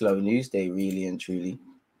 It's a slow news day, really and truly.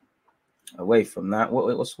 Away from that,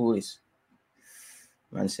 what's all this?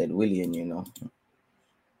 Man said William, you know.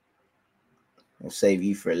 I'll save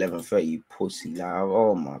you for 11:30, you pussy. Like,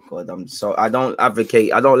 oh my God, I don't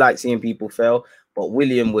advocate. I don't like seeing people fail, but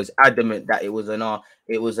William was adamant that it was an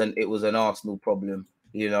Arsenal problem.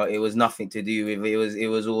 You know, it was nothing to do with it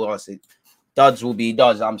was all us. Duds will be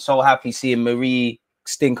duds. I'm so happy seeing Marie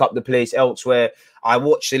stink up the place elsewhere. I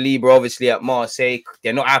watched the Libra obviously at Marseille.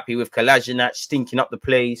 They're not happy with Kolasinac stinking up the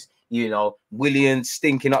place. You know, Williams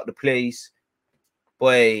stinking up the place.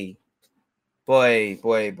 Boy, you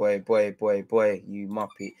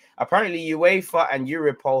muppet. Apparently, UEFA and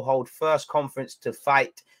Europol hold first conference to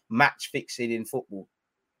fight match fixing in football.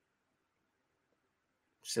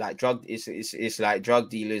 It's like it's like drug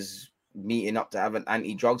dealers meeting up to have an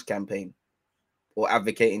anti-drugs campaign or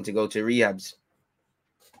advocating to go to rehabs.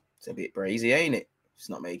 It's a bit crazy, ain't it? It's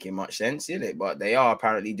not making much sense, is it? But they are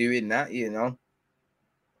apparently doing that, you know.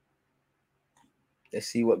 Let's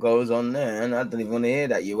see what goes on there. And I don't even want to hear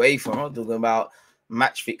that. UEFA talking about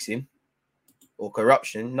match fixing or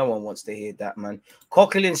corruption. No one wants to hear that, man.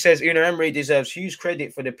 Coquelin says Unai Emery deserves huge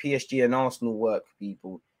credit for the PSG and Arsenal work,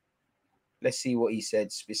 people. Let's see what he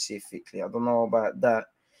said specifically. I don't know about that.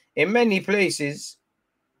 In many places,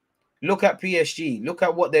 look at PSG. Look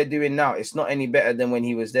at what they're doing now. It's not any better than when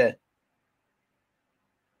he was there.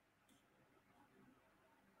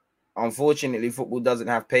 Unfortunately, football doesn't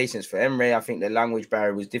have patience for Emery. I think the language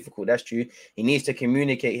barrier was difficult. That's true. He needs to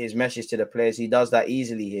communicate his message to the players. He does that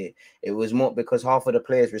easily here. It was more because half of the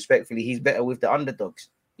players, respectfully, he's better with the underdogs.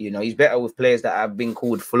 You know, he's better with players that have been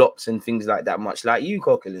called flops and things like that, much like you,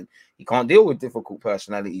 Coquelin. He can't deal with difficult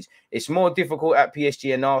personalities. It's more difficult at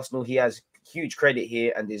PSG and Arsenal. He has huge credit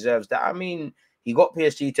here and deserves that. I mean, he got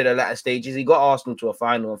PSG to the latter stages. He got Arsenal to a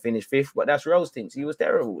final and finished fifth, but that's Rose thinks he was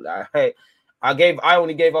terrible. Like, I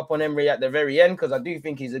only gave up on Emery at the very end because I do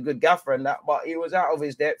think he's a good gaffer and that, but he was out of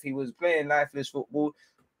his depth. He was playing lifeless football,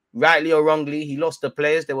 rightly or wrongly. He lost the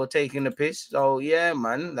players that were taking the piss. So yeah,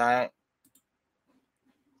 man, like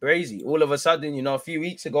crazy. All of a sudden, you know, a few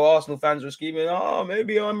weeks ago, Arsenal fans were screaming, "Oh,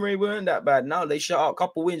 maybe Emery weren't that bad." Now they shut up. A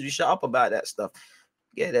couple wins, we shut up about that stuff.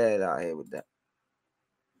 Get out of here with that.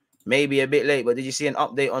 Maybe a bit late, but did you see an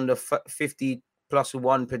update on the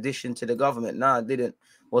 50+1 petition to the government? No, I didn't.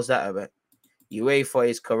 What's that about? UEFA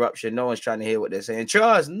is corruption. No one's trying to hear what they're saying.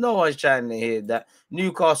 Charles, no one's trying to hear that.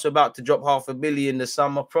 Newcastle about to drop $500 million this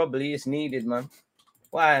summer. Probably it's needed, man.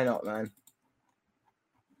 Why not, man?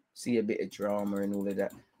 See a bit of drama and all of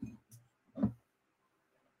that.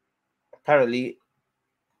 Apparently,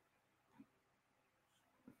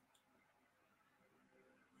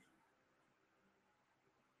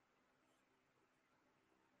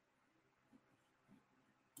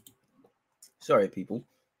 sorry, people.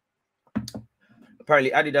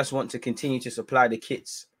 Apparently, Adidas want to continue to supply the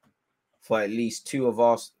kits for at least two of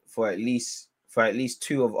Arsenal,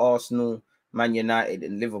 Man United,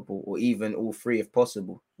 and Liverpool, or even all three if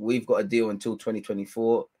possible. We've got a deal until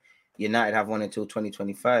 2024. United have one until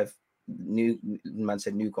 2025. Man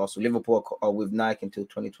said Newcastle. Liverpool are with Nike until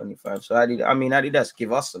 2025. So Adidas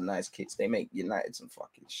give us some nice kits. They make United some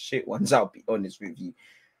fucking shit ones. I'll be honest with you.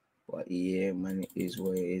 But yeah, man, it is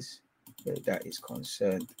what it is. Where that is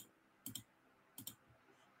concerned.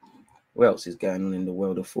 What else is going on in the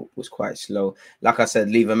world of football? It's quite slow. Like I said,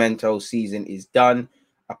 Livramento season is done.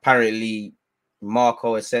 Apparently,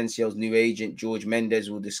 Marco Asensio's new agent, George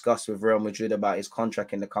Mendes, will discuss with Real Madrid about his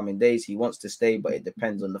contract in the coming days. He wants to stay, but it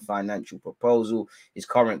depends on the financial proposal. His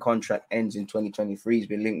current contract ends in 2023. He's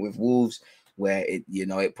been linked with Wolves, where it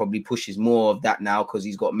probably pushes more of that now because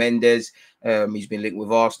he's got Mendes. He's been linked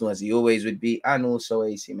with Arsenal, as he always would be, and also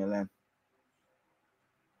AC Milan.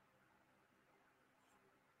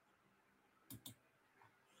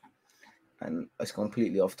 And it's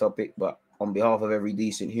completely off topic, but on behalf of every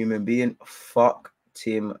decent human being, fuck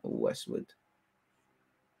Tim Westwood.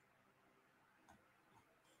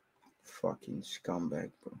 Fucking scumbag,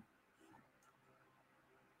 bro.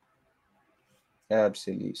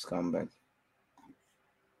 Absolute scumbag.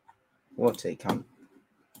 What a cunt.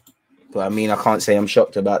 But I mean, I can't say I'm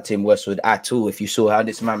shocked about Tim Westwood at all. If you saw how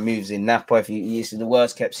this man moves in Napa, this is the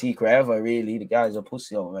worst kept secret ever, really. The guy's a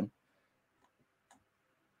pussy, man.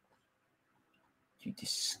 You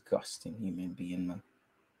disgusting human being, man.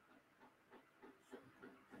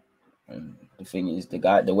 And the thing is,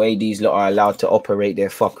 the way these lot are allowed to operate their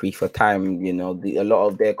fuckery for time, a lot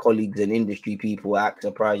of their colleagues and industry people act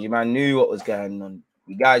surprised. You man knew what was going on.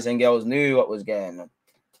 You guys and girls knew what was going on.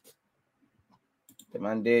 The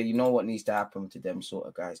man there, you know what needs to happen to them sort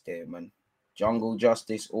of guys there, man. Jungle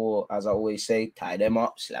justice, or as I always say, tie them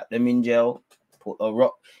up, slap them in jail, put a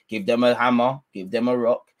rock, give them a hammer, give them a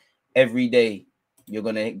rock every day. You're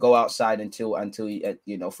gonna go outside until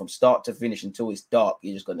from start to finish until it's dark.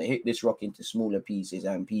 You're just gonna hit this rock into smaller pieces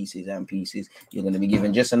and pieces and pieces. You're gonna be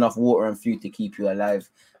given just enough water and food to keep you alive,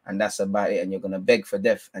 and that's about it. And you're gonna beg for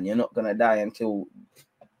death, and you're not gonna die until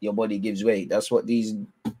your body gives way. That's what these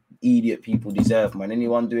idiot people deserve, man.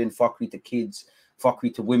 Anyone doing fuckery to kids,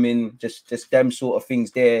 fuckery to women, just them sort of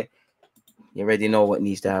things there, you already know what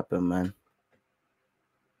needs to happen, man.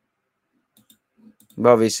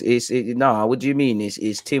 Bro, nah, what do you mean?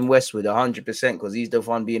 It's Tim Westwood 100% because he's the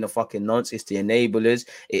one being a fucking nonce. It's the enablers.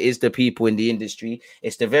 It is the people in the industry.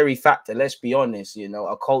 It's the very fact that, let's be honest, you know,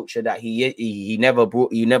 a culture that he never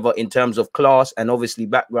brought, you never, in terms of class and obviously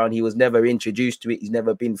background, he was never introduced to it. He's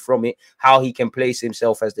never been from it. How he can place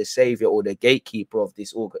himself as the savior or the gatekeeper of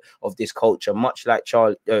this culture, much like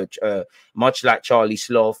Charlie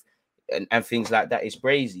Sloth and things like that, is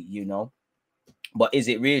crazy, you know. But is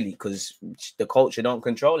it really? Because the culture don't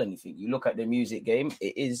control anything. You look at the music game,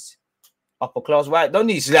 it is upper class white. Don't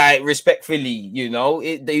these, like, respectfully, you know,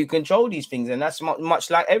 you control these things, and that's much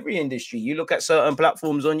like every industry. You look at certain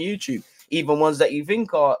platforms on YouTube, even ones that you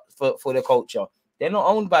think are for the culture, they're not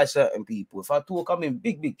owned by certain people. If I talk, I'm in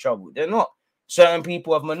big trouble. They're not. Certain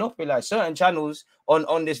people have monopolized certain channels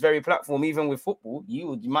on this very platform. Even with football,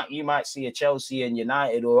 you might see a Chelsea and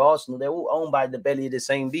United or Arsenal. They're all owned by the belly of the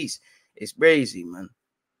same beast. It's crazy, man.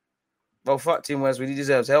 Well, fuck Tim Westwood. He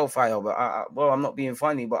deserves hellfire. But I'm not being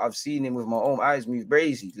funny, but I've seen him with my own eyes move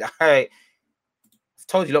crazy. Like, I've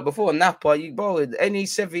told you lot before, Napa, any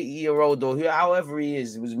 70-year-old or however he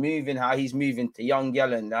is, was moving how he's moving to young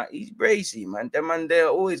gal and that. He's crazy, man. Them man, they're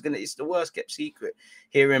always gonna. It's the worst kept secret.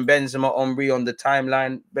 Hearing Benzema, Henry on the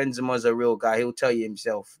timeline. Benzema's a real guy. He'll tell you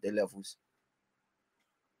himself the levels.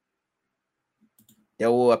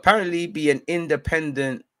 There will apparently be an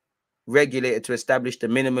independent regulator to establish the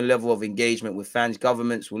minimum level of engagement with fans.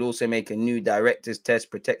 Governments will also make a new directors test,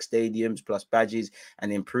 protect stadiums plus badges,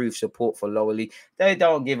 and improve support for lower league. They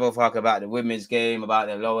don't give a fuck about the women's game, about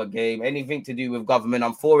the lower game, anything to do with government.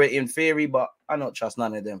 I'm for it in theory, but I don't trust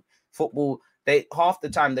none of them. Football, half the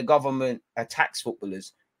time the government attacks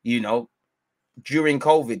footballers, you know. During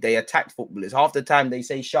COVID, they attacked footballers. Half the time, they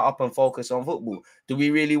say, shut up and focus on football. Do we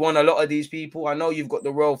really want a lot of these people? I know you've got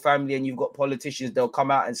the royal family and you've got politicians. They'll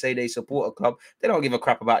come out and say they support a club. They don't give a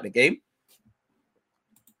crap about the game.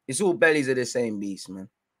 It's all bellies of the same beast, man.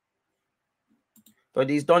 But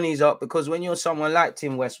these Donnies up, because when you're someone like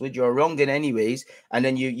Tim Westwood, you're wronging anyways. And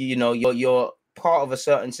then you're part of a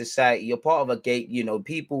certain society, you're part of a gate, you know,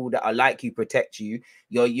 people that are like you protect you.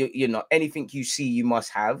 You know, anything you see, you must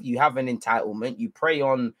have. You have an entitlement. You prey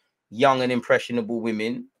on young and impressionable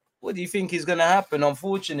women. What do you think is gonna happen?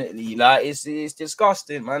 Unfortunately, like it's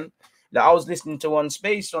disgusting, man. Like I was listening to one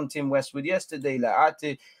space on Tim Westwood yesterday.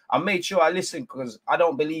 Like I made sure I listened because I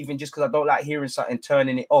don't believe in just because I don't like hearing something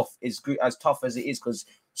turning it off as tough as it is, because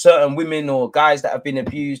certain women or guys that have been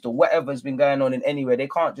abused or whatever's been going on in anywhere, they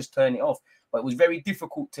can't just turn it off. But it was very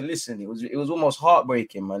difficult to listen. It was almost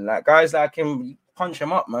heartbreaking, man. Like guys like him, punch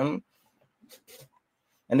him up, man.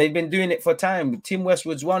 And they've been doing it for time. Tim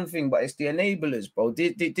Westwood's one thing, but it's the enablers, bro.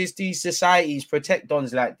 These societies protect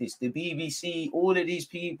dons like this. The BBC, all of these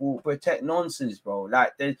people protect nonsense, bro.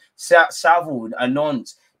 Like the Savile, a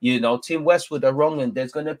nonce. You know, Tim Westwood are wrong, and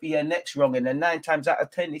there's gonna be a next wrong, and then 9 times out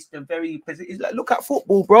of 10, it's the very. It's like, look at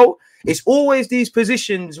football, bro. It's always these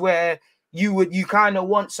positions where you kind of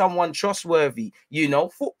want someone trustworthy. You know,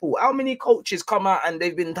 football. How many coaches come out and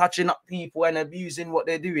they've been touching up people and abusing what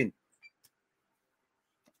they're doing?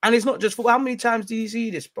 And it's not just football. How many times do you see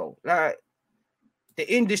this, bro? Like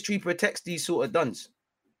the industry protects these sort of dons.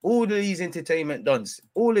 All of these entertainment dons,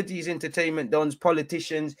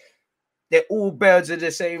 politicians. They're all birds of the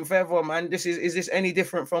same feather, man. Is this any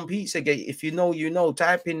different from Pizzagate? If you know, you know.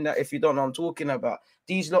 Type in that if you don't know what I'm talking about.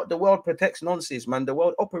 The world protects nonsense, man. The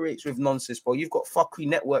world operates with nonsense, bro. You've got fuckery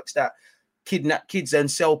networks that kidnap kids and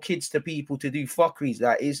sell kids to people to do fuckeries.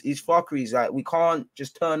 Like it's fuckeries. Like we can't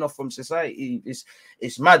just turn off from society.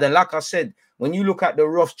 It's mad. And like I said, when you look at the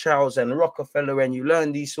Rothschilds and Rockefeller and you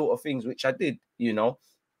learn these sort of things, which I did, you know,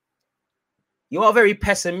 you are very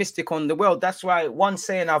pessimistic on the world. That's why one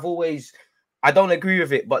saying I don't agree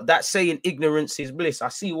with it, but that saying ignorance is bliss. I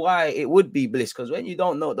see why it would be bliss, because when you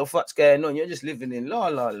don't know what the fuck's going on, you're just living in la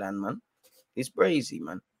la land, man. It's crazy,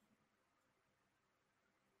 man.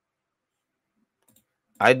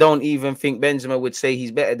 I don't even think Benzema would say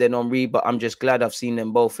he's better than Henry, but I'm just glad I've seen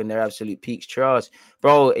them both in their absolute peaks. Charles,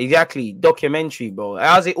 bro, exactly. Documentary, bro.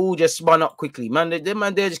 How's it all just spun up quickly, man?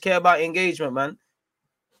 They just care about engagement, man.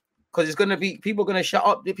 Because it's gonna be people gonna shut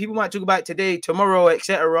up. People might talk about it today, tomorrow,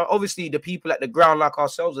 etc. Obviously, the people at the ground like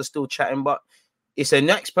ourselves are still chatting, but it's a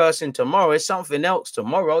next person tomorrow. It's something else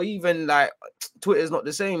tomorrow. Even like Twitter's not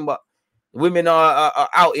the same, but women are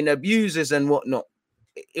out in abusers and whatnot.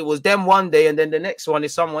 It was them one day, and then the next one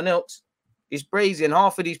is someone else. It's crazy, and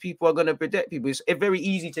half of these people are gonna protect people. It's very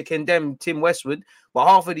easy to condemn Tim Westwood, but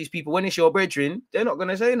half of these people, when it's your brethren, they're not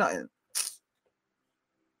gonna say nothing.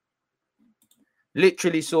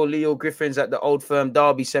 Literally saw Leo Griffins at the Old Firm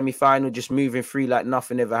Derby semi-final, just moving free like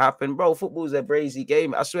nothing ever happened. Bro, football's a brazy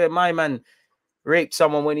game. I swear, my man, raped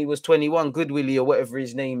someone when he was 21, Good Willie or whatever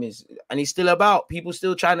his name is, and he's still about. People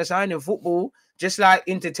still trying to sign him. Football, just like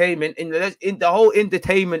entertainment, in the whole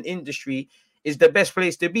entertainment industry, is the best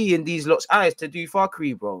place to be in these lots' eyes to do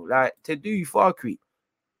fuckery, bro. Like, to do fuckery.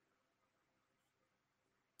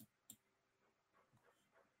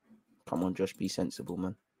 Come on, Josh, be sensible,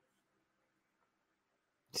 man.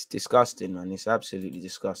 It's disgusting, man. It's absolutely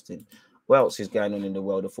disgusting. What else is going on in the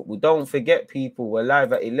world of football? Don't forget, people, we're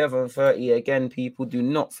live at 11:30 again. People, do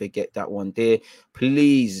not forget that one there.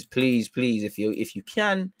 Please, please, please, if you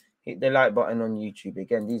can, hit the like button on YouTube.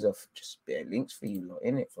 Again, these are just bare links for you lot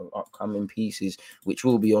in it for upcoming pieces, which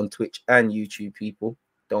will be on Twitch and YouTube, people.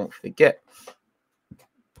 Don't forget.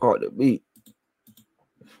 Part of the beat.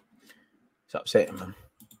 It's upsetting, man.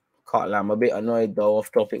 Can't lie, I'm a bit annoyed though, off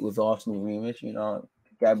topic with Arsenal rumours, you know.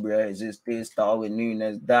 Gabriel is this, Darwin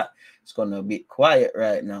Núñez, that. It's gone a bit quiet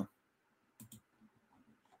right now.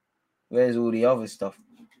 Where's all the other stuff?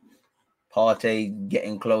 Partey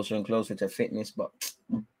getting closer and closer to fitness, but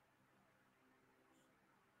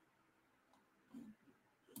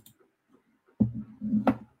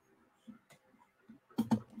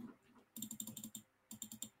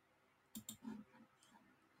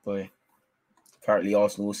boy, apparently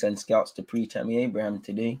Arsenal will send scouts to pre-Tammy Abraham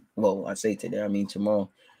today. Well, I say today, I mean tomorrow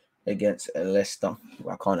against Leicester.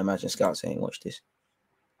 I can't imagine scouts saying, watch this.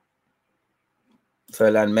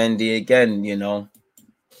 Ferland Mendy again, you know.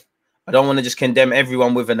 I don't want to just condemn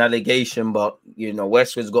everyone with an allegation, but, you know,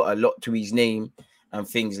 Westwood's got a lot to his name and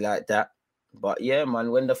things like that. But, yeah,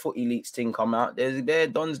 man, when the footy leaks thing come out, there's bare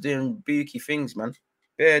dons doing booky things, man.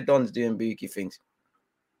 Bare dons doing booky things.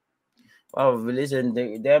 Oh, listen,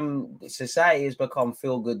 them society has become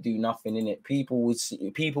feel good, do nothing in it. People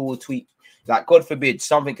will tweet, like, God forbid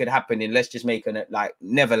something could happen in, let's just make it like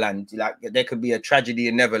Neverland. Like, there could be a tragedy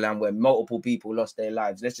in Neverland where multiple people lost their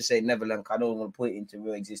lives. Let's just say Neverland. I don't want to put it into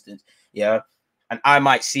real existence. Yeah. And I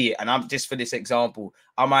might see it. And I'm just for this example,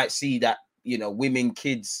 I might see that, you know, women,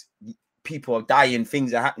 kids, people are dying,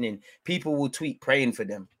 things are happening. People will tweet praying for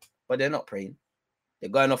them, but they're not praying. They're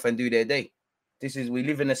going off and do their day. We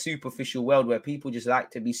live in a superficial world where people just like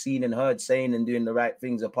to be seen and heard saying and doing the right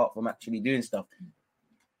things apart from actually doing stuff.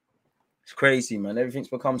 It's crazy, man. Everything's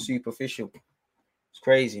become superficial. It's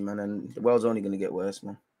crazy, man. And the world's only going to get worse,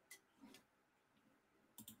 man.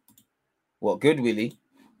 What, Good Willie?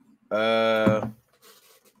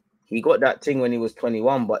 He got that thing when he was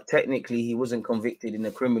 21, but technically he wasn't convicted in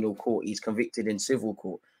a criminal court. He's convicted in civil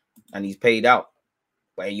court and he's paid out.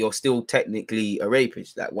 But you're still technically a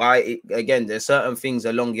rapist. Like, why? Again, there's certain things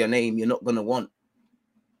along your name you're not going to want,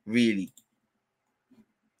 really.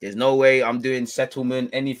 There's no way I'm doing settlement,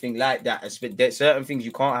 anything like that. There's certain things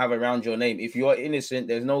you can't have around your name. If you're innocent,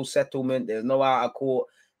 there's no settlement, there's no out of court,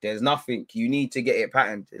 there's nothing. You need to get it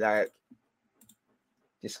patented. Like,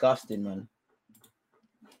 disgusting, man.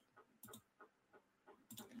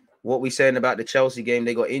 What we saying about the Chelsea game?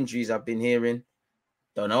 They got injuries, I've been hearing.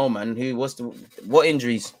 Don't know, man. What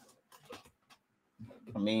injuries?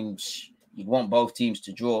 I mean, you'd want both teams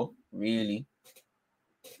to draw, really.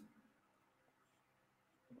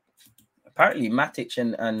 Apparently, Matic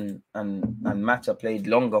and Mata played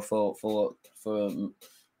longer for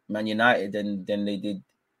Man United than they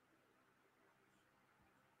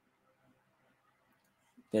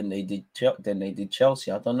did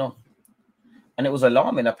Chelsea. I don't know. And it was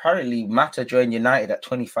alarming. Apparently, Mata joined United at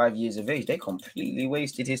 25 years of age. They completely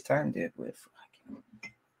wasted his time there.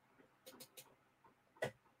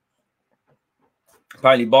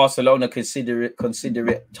 Apparently, Barcelona consider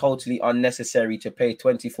it totally unnecessary to pay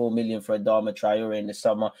 24 million for Adama Traore in the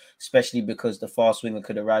summer, especially because the fast winger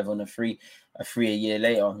could arrive on a free a year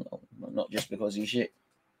later, not just because he's shit.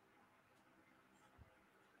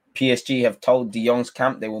 PSG have told De Jong's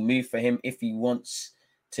camp they will move for him if he wants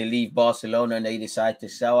to leave Barcelona and they decide to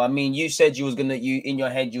sell. I mean, you said you in your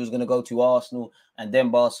head you was gonna go to Arsenal and then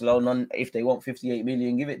Barcelona. If they want 58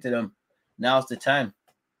 million, give it to them. Now's the time.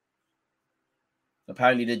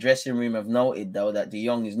 Apparently, the dressing room have noted, though, that De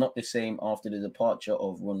Jong is not the same after the departure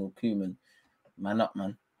of Ronald Koeman. Man up,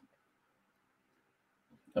 man.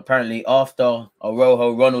 Apparently, after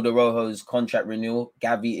Ronald Araujo's contract renewal,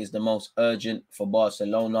 Gavi is the most urgent for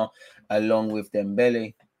Barcelona, along with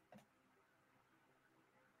Dembele.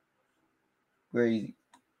 Crazy.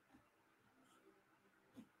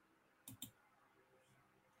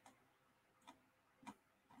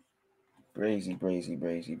 Brazy.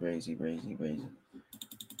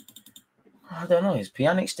 I don't know. Is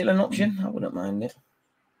Pjanic still an option? I wouldn't mind it.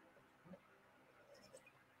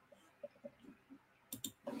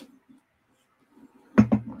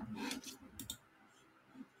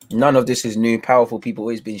 None of this is new. Powerful people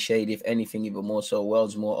always been shady. If anything, even more so.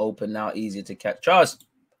 World's more open now, easier to catch. Trust.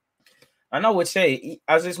 And I would say,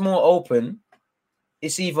 as it's more open,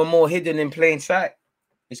 it's even more hidden in plain sight.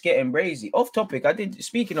 It's getting brazy. Off topic,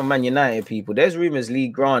 speaking of Man United people, there's rumors Lee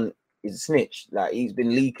Grant is a snitch. Like, he's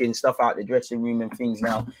been leaking stuff out the dressing room and things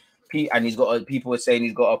now. And he's got people are saying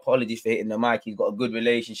he's got apologies for hitting the mic. He's got a good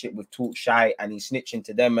relationship with Talk Shy and he's snitching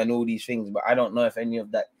to them and all these things. But I don't know if any of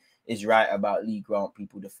that is right about Lee Grant,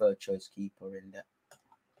 people, the third choice keeper in that.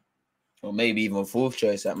 Or maybe even fourth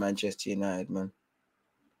choice at Manchester United, man.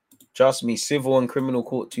 Trust me, civil and criminal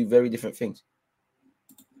court, two very different things.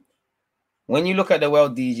 When you look at the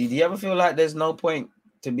world, DG, do you ever feel like there's no point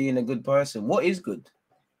to being a good person? What is good?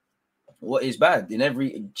 What is bad?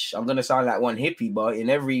 I'm gonna sound like one hippie, but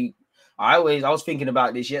I was thinking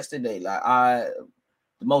about this yesterday. Like,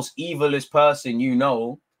 the most evilest person you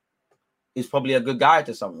know is probably a good guy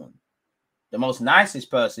to someone. The most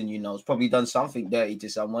nicest person you know has probably done something dirty to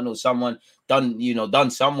someone, or someone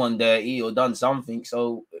done someone dirty or done something.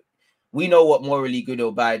 So we know what morally good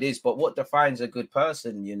or bad is, but what defines a good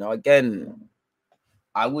person? Again,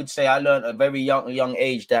 I would say I learned at a very young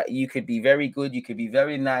age that you could be very good, you could be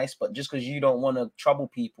very nice, but just because you don't want to trouble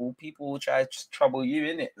people, people will try to trouble you,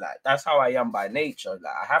 in it. Like, that's how I am by nature.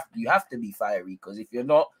 Like, you have to be fiery, because if you're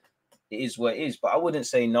not, it is what it is. But I wouldn't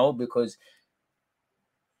say no, because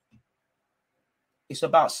it's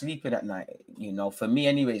about sleeping at night, for me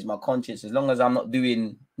anyways. My conscience, as long as I'm not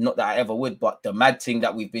doing, not that I ever would, but the mad thing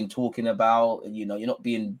that we've been talking about, you're not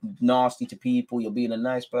being nasty to people, you're being a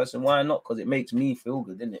nice person. Why not? Because it makes me feel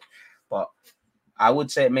good, isn't it? But I would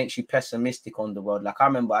say it makes you pessimistic on the world. Like, I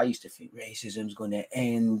remember I used to think racism's going to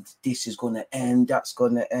end, this is going to end, that's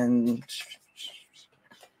going to end.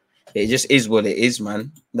 It just is what it is,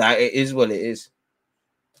 man. Like, it is what it is.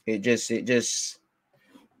 It just it's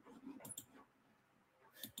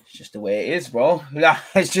just the way it is, bro. Like,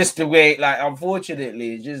 it's just the way, like,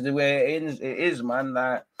 unfortunately, it's just the way it is, man.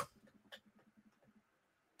 Like,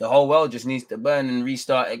 the whole world just needs to burn and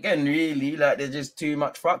restart again, really. Like, there's just too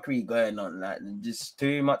much fuckery going on. Like, just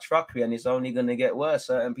too much fuckery, and it's only going to get worse.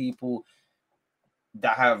 Certain people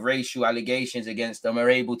that have racial allegations against them are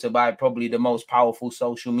able to buy probably the most powerful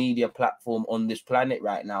social media platform on this planet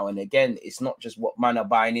right now. And again, it's not just what man are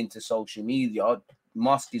buying into social media.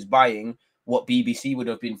 Musk is buying what BBC would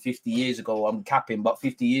have been 50 years ago. I'm capping, but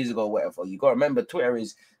 50 years ago, whatever. You got to remember, Twitter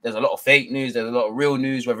there's a lot of fake news, there's a lot of real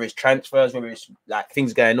news, whether it's transfers, whether it's like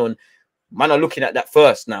things going on. Man are looking at that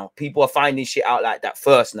first now. People are finding shit out like that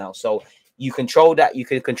first now. So you control that. You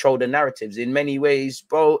can control the narratives in many ways,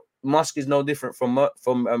 bro. Musk is no different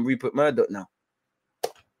from Rupert Murdoch now.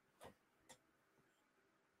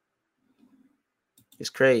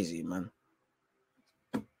 It's crazy, man.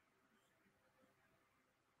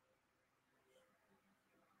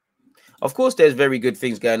 Of course, there's very good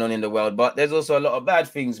things going on in the world, but there's also a lot of bad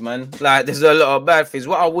things, man. Like, there's a lot of bad things.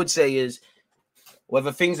 What I would say is,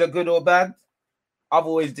 whether things are good or bad,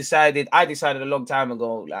 I decided a long time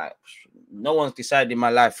ago, like, no one's decided my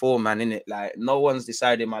life for, man, innit? Like, no one's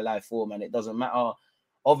decided my life for, man. It doesn't matter.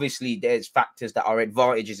 Obviously, there's factors that are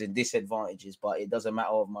advantages and disadvantages, but it doesn't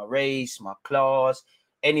matter of my race, my class,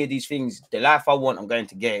 any of these things. The life I want, I'm going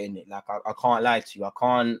to get in it. Like, I can't lie to you. I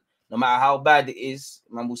can't, no matter how bad it is,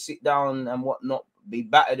 man, we'll sit down and whatnot, be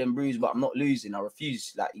battered and bruised, but I'm not losing. I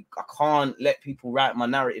refuse. Like, I can't let people write my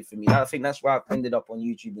narrative for me. I think that's why I've ended up on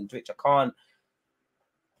YouTube and Twitch. I can't.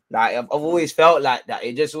 Like, I've always felt like that.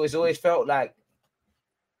 It's always felt like,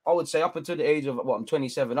 I would say up until the age of, I'm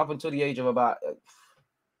 27, up until the age of about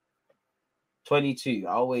 22,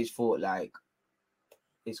 I always thought like,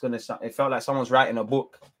 it felt like someone's writing a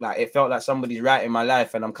book. Like, it felt like somebody's writing my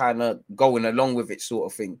life and I'm kind of going along with it,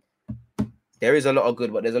 sort of thing. There is a lot of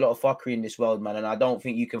good, but there's a lot of fuckery in this world, man. And I don't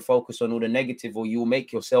think you can focus on all the negative or you'll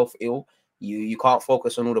make yourself ill. You can't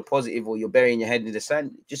focus on all the positive or you're burying your head in the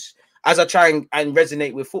sand. Just as I try and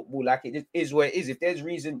resonate with football, like, it is where it is. If there's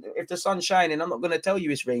reason, if the sun's shining, I'm not going to tell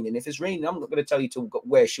you it's raining. If it's raining, I'm not going to tell you to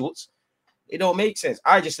wear shorts. It don't make sense.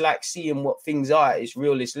 I just like seeing what things are at its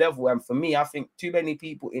realist level. And for me, I think too many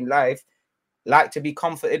people in life like to be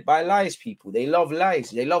comforted by lies. People, they love lies.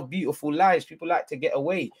 They love beautiful lies. People like to get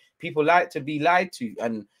away. People like to be lied to.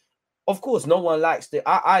 And of course, no one likes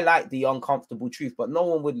I like the uncomfortable truth, but no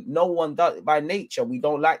one does. By nature, we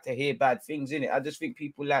don't like to hear bad things in it. I just think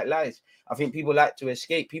people like lies. I think people like to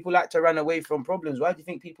escape. People like to run away from problems. Why do you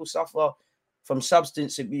think people suffer from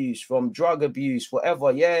substance abuse, from drug abuse,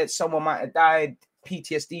 whatever? Yeah, someone might have died,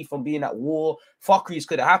 PTSD from being at war. Fuckeries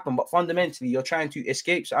could have happened, but fundamentally, you're trying to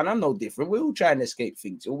escape. And I'm no different. We're all trying to escape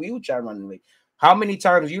things, or we all try to run away. How many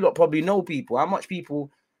times you lot probably know people? How much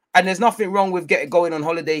people And there's nothing wrong with going on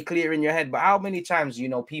holiday, clearing your head. But how many times, you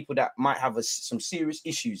know, people that might have some serious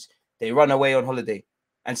issues, they run away on holiday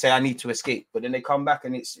and say, I need to escape. But then they come back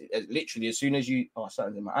and it's literally as soon as you, oh,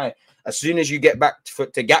 something's in my eye. As soon as you get back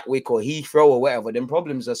to Gatwick or Heathrow or whatever, then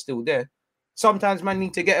problems are still there. Sometimes man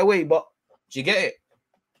need to get away, but do you get it?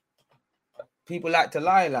 People like to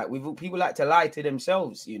lie. People like to lie to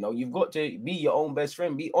themselves. You know, you've got to be your own best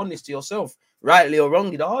friend. Be honest to yourself, rightly or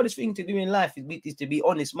wrongly. The hardest thing to do in life is to be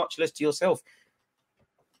honest, much less to yourself.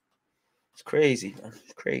 It's crazy, man.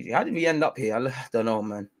 It's crazy. How did we end up here? I don't know,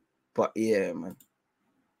 man. But yeah, man.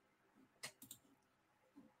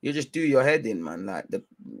 You just do your head in, man. Like the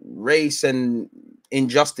race and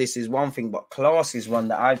injustice is one thing, but class is one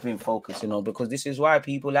that I've been focusing on, because this is why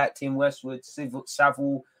people like Tim Westwood,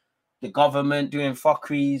 Savile, the government doing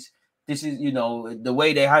fuckeries. This is, you know, the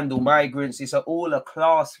way they handle migrants. It's all a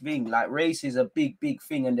class thing. Like race is a big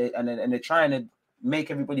thing, and they're trying to make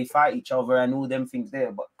everybody fight each other and all them things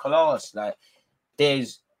there. But class, like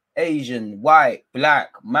there's Asian, white,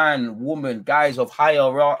 black, man, woman, guys of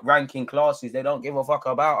higher ranking classes. They don't give a fuck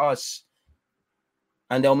about us.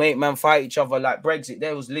 And they'll make man fight each other like Brexit.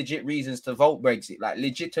 There was legit reasons to vote Brexit, like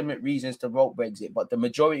legitimate reasons to vote Brexit. But the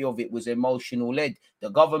majority of it was emotional led. The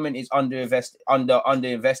government is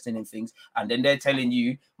underinvesting in things. And then they're telling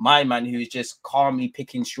you, my man who is just calmly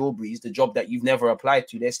picking strawberries, the job that you've never applied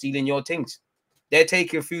to, they're stealing your things. They're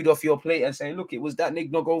taking food off your plate and saying, look, it was that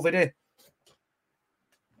nignog over there.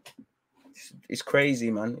 It's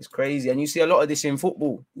crazy, man. It's crazy. And you see a lot of this in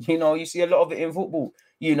football. You know, you see a lot of it in football.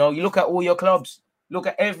 You know, you look at all your clubs. Look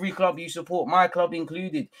at every club you support, my club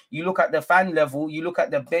included. You look at the fan level, you look at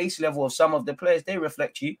the base level of some of the players, they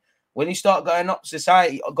reflect you. When you start going up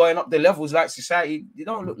society, or going up the levels like society, you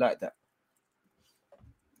don't look like that.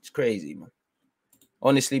 It's crazy, man.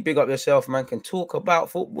 Honestly, big up yourself, man. Can talk about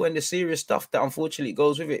football and the serious stuff that unfortunately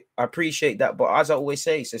goes with it. I appreciate that. But as I always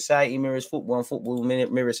say, society mirrors football and football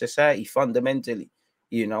mirrors society fundamentally,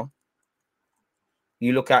 you know.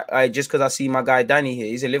 You look at just because I see my guy Danny here,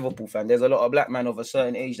 he's a Liverpool fan. There's a lot of black men of a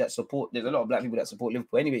certain age that support. There's a lot of black people that support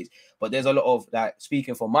Liverpool, anyways. But there's a lot of, like,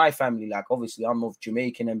 speaking for my family, like obviously I'm of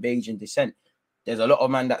Jamaican and Bajan descent. There's a lot of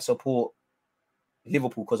men that support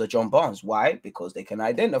Liverpool because of John Barnes. Why? Because they can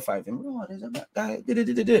identify with him. Oh, there's a black guy,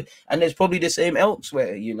 and there's probably the same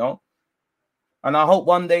elsewhere, you know. And I hope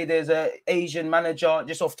one day there's an Asian manager,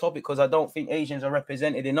 just off topic, because I don't think Asians are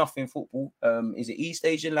represented enough in football. Is it East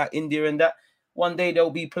Asian, like India and that? One day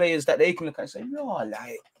there'll be players that they can look at and say, no,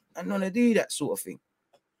 like, I'm not going to do that sort of thing.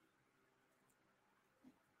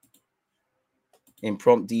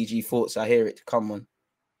 Impromptu DG thoughts, I hear it. Come on.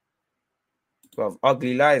 Well,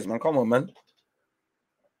 ugly lies, man. Come on, man.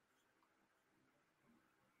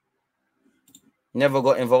 Never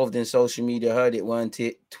got involved in social media, heard it, weren't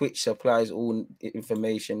it? Twitch supplies all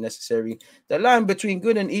information necessary. The line between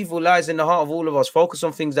good and evil lies in the heart of all of us. Focus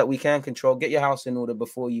on things that we can control. Get your house in order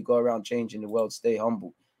before you go around changing the world. Stay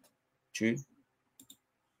humble. True.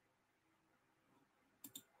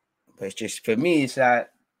 But it's just, for me, it's like,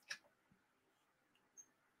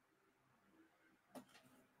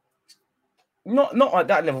 not at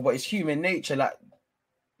that level, but it's human nature.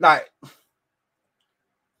 Like,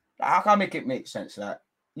 how can I make it make sense? Like,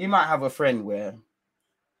 you might have a friend where,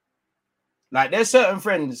 like, there's certain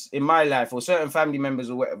friends in my life or certain family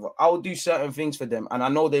members or whatever, I'll do certain things for them and I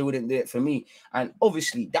know they wouldn't do it for me. And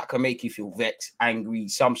obviously that can make you feel vexed, angry,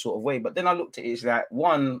 some sort of way. But then I looked at it, it's like,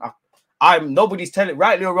 one, nobody's telling,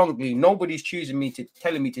 rightly or wrongly, nobody's telling me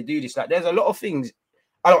to do this. Like, there's a lot of things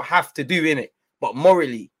I don't have to do in it. But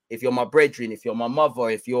morally, if you're my brethren, if you're my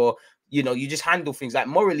mother, if you're, you know, you just handle things. Like,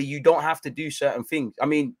 morally, you don't have to do certain things. I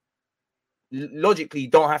mean, logically, you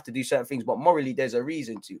don't have to do certain things, but morally, there's a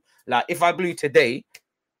reason to. Like, if I blew today,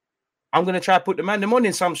 I'm going to try to put the man them on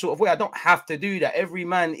in some sort of way. I don't have to do that. Every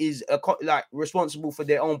man is like responsible for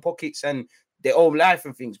their own pockets and their own life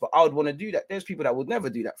and things, but I would want to do that. There's people that would never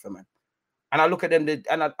do that for man. And I look at them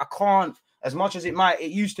and I can't, as much as it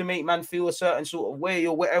used to make man feel a certain sort of way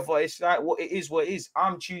or whatever. It's like, what it is.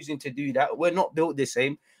 I'm choosing to do that. We're not built the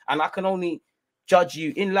same. And I can only judge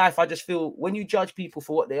you in life. I just feel when you judge people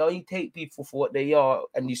for what they are, you take people for what they are,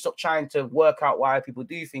 and you stop trying to work out why people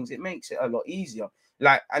do things, it makes it a lot easier.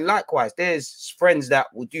 Like, and likewise, there's friends that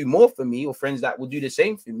will do more for me, or friends that will do the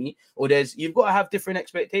same for me, or you've got to have different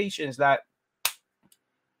expectations. Like,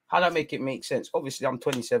 how do I make it make sense? Obviously, I'm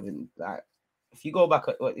 27. Like, if you go back,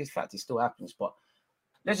 well, in fact, it still happens, but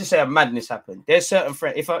let's just say a madness happened. There's certain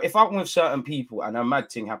friends. If I'm with certain people and a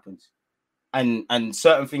mad thing happens, and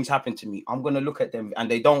certain things happen to me, I'm gonna look at them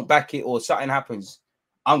and they don't back it, or something happens,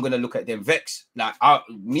 I'm gonna look at them vex. Like,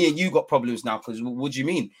 me and you got problems now because what do you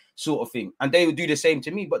mean, sort of thing. And they would do the same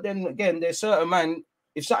to me. But then again, there's certain man.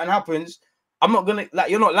 If something happens, I'm not gonna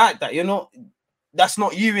like. You're not like that. You're not. That's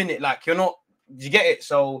not you in it. Like, you're not. You get it?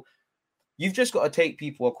 So you've just got to take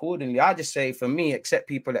people accordingly. I just say, for me, accept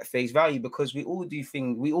people at face value, because we all do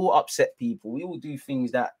things. We all upset people. We all do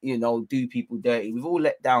things that, you know, do people dirty. We've all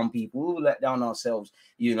let down people. We all let down ourselves.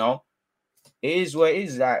 You know. It is what it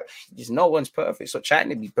is. Like, just no one's perfect. So trying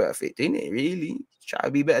to be perfect, ain't it? Really? Try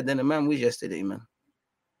to be better than the man was yesterday, man.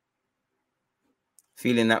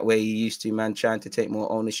 Feeling that way you used to, man. Trying to take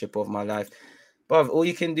more ownership of my life. But all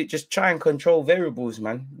you can do, just try and control variables,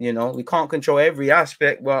 man. You know, we can't control every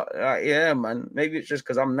aspect, but yeah, man. Maybe it's just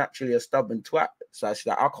because I'm naturally a stubborn twat. So it's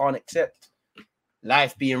like I can't accept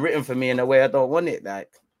life being written for me in a way I don't want it. Like,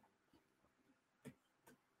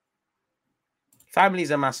 family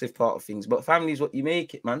is a massive part of things, but family is what you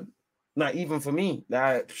make it, man. Like, even for me,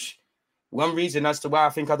 like, one reason as to why I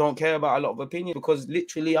think I don't care about a lot of opinion, because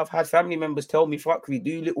literally I've had family members tell me fuckery,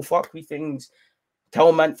 do little fuckery things.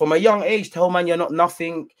 Tell man from a young age, tell man you're not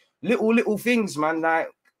nothing. Little things, man. Like,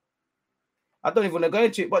 I don't even want to go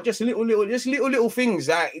into it, but just little things.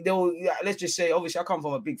 Like, they'll, let's just say, obviously I come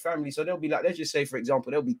from a big family, so they'll be like, let's just say, for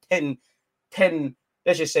example, there'll be 10,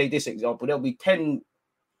 let's just say this example, there'll be 10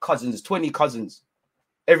 cousins, 20 cousins.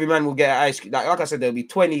 Every man will get an ice cream. Like I said, there'll be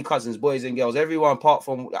 20 cousins, boys and girls, everyone apart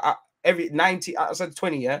from every 90, I said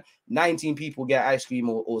 20, yeah, 19 people get ice cream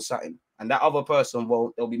or something. And that other person,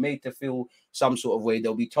 well, they'll be made to feel some sort of way.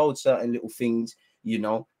 They'll be told certain little things, you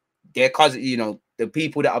know. Their cousin, you know, the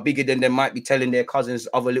people that are bigger than them might be telling their cousins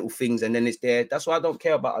other little things, and then it's there. That's why I don't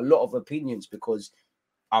care about a lot of opinions, because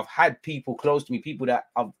I've had people close to me, people that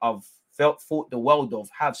I've thought the world of,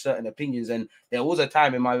 have certain opinions. And there was a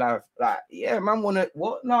time in my life, like, yeah, man,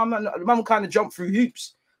 what? No, man kind of jump through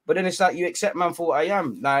hoops. But then it's like, you accept man for what I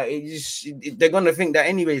am. Like, they're gonna think that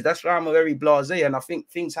anyways. That's why I'm a very blasé, and I think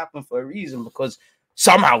things happen for a reason, because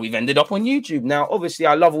somehow we've ended up on YouTube. Now, obviously,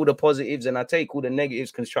 I love all the positives and I take all the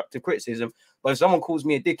negatives, constructive criticism. But if someone calls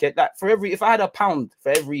me a dickhead, like, if I had £1 for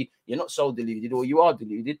every, you're not so deluded or you are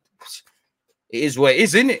deluded, it is what it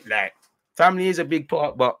is, isn't it? Like, family is a big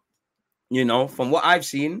part, but you know, from what I've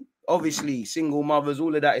seen, obviously, single mothers,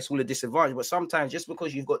 all of that, it's all a disadvantage. But sometimes, just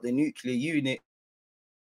because you've got the nuclear unit,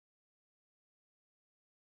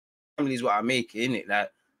 family is what I make it, innit? Like,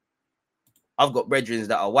 I've got brethren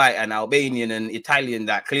that are white and Albanian and Italian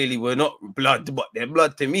that clearly were not blood, but they're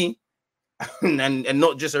blood to me. and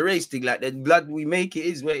not just a race thing. Like, the blood we make, it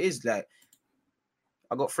is where it is. Like,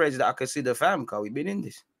 I got friends that I consider fam, because we've been in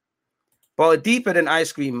this. But deeper than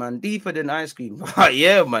ice cream, man. Deeper than ice cream.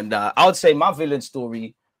 Yeah, man. I would say my villain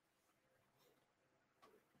story,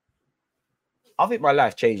 I think my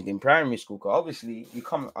life changed in primary school. Because obviously,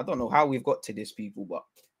 I don't know how we've got to this, people, but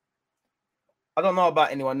I don't know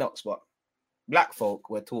about anyone else, but black folk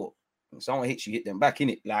were taught, if someone hits you, hit them back,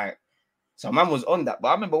 innit? Like, so man was on that. But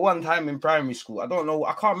I remember one time in primary school, I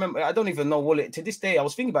can't remember, I don't even know what it, to this day, I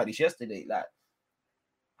was thinking about this yesterday, like,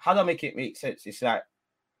 how do I make it make sense? It's like,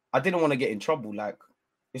 I didn't want to get in trouble. Like,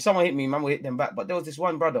 if someone hit me, man will hit them back. But there was this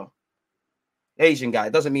one brother, Asian guy,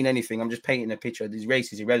 it doesn't mean anything. I'm just painting a picture. His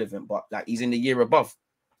race is irrelevant, but like, he's in the year above.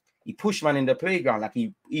 He pushed man in the playground, like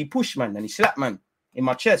he pushed man and he slapped man in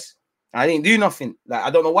my chest. I didn't do nothing. Like, I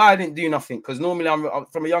don't know why I didn't do nothing, because normally I'm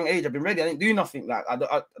from a young age, I've been ready. I didn't do nothing. Like, I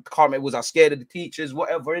can't remember, was I scared of the teachers,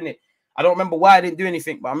 whatever, innit? I don't remember why I didn't do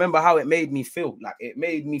anything, but I remember how it made me feel. Like, it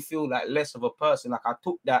made me feel like less of a person. Like, I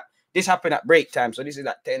took that. This happened at break time, so this is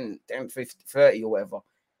like 10, 50, 30 or whatever.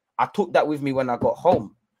 I took that with me when I got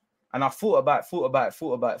home. And I thought about it. And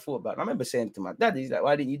I remember saying to my dad, he's like,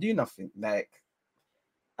 why didn't you do nothing? Like,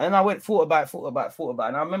 and then I went, thought about it.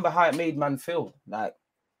 And I remember how it made man feel. Like,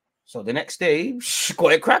 so the next day,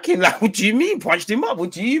 got it cracking. Like, what do you mean? Punched him up.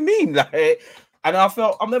 What do you mean? Like, and I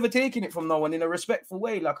felt, I'm never taking it from no one in a respectful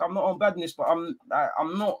way. Like, I'm not on badness, but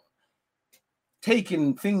I'm not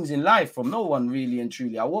taking things in life from no one, really and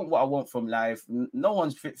truly. I want what I want from life. No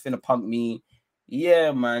one's finna punk me.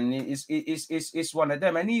 Yeah, man, it's one of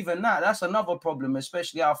them. And even that's another problem,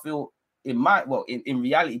 especially I feel in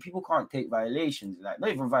reality, people can't take violations. Like, not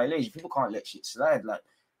even violations, people can't let shit slide. Like,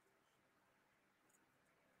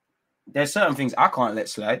 there's certain things I can't let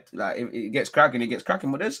slide. Like, if it gets cracking, it gets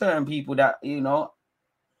cracking. But there's certain people that, you know,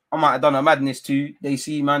 I might have done a madness to. They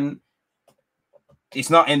see, man, it's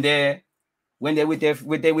not in there. When they're with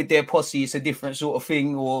their posse, it's a different sort of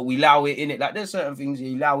thing, or we allow it in it. Like, there's certain things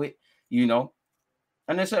you allow it, you know,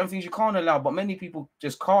 and there's certain things you can't allow, but many people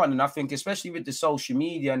just can't. And I think, especially with the social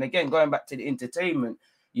media, and again, going back to the entertainment,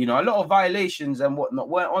 you know, a lot of violations and whatnot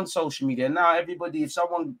weren't on social media. Now,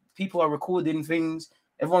 people are recording things,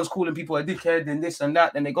 Everyone's calling people a dickhead and this and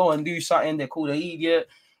that. Then they go and do something. They're called an idiot.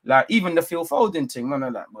 Like, even the Phil Foden thing, man.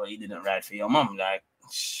 I'm like, well, you didn't ride for your mum. Like,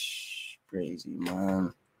 crazy,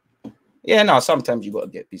 man. Yeah, no, sometimes you got to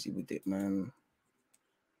get busy with it, man.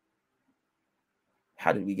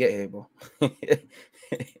 How did we get here, bro?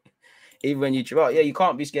 Even when you try, yeah, you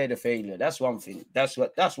can't be scared of failure. That's one thing. That's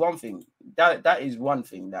one thing. That is one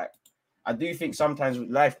thing that I do think sometimes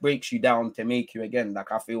life breaks you down to make you again.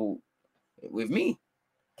 Like, I feel with me,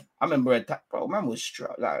 I remember bro, man was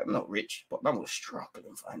like, I'm not rich, but man was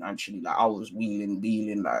struggling financially. Like, I was wheeling,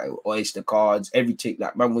 dealing, like Oyster cards, everything.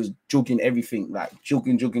 Like, man was jugging everything, like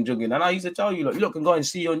jugging. And I used to tell you, look and go and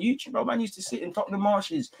see on YouTube, bro. Man used to sit in Tottenham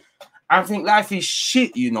Marshes. I think life is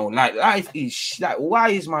shit, you know. Like, life is like, why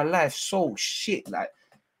is my life so shit? Like,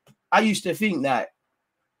 I used to think that.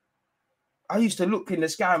 I used to look in the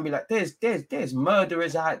sky and be like, there's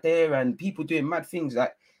murderers out there and people doing mad things.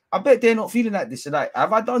 Like, I bet they're not feeling like this. So, like,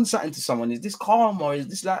 have I done something to someone? Is this karma or is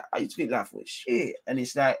this like, I used to think life was shit. And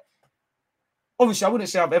it's like, obviously, I wouldn't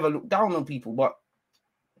say I've ever looked down on people, but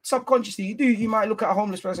subconsciously you might look at a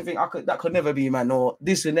homeless person and think, that could never be man, or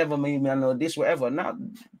this would never be man, or this, whatever. Now,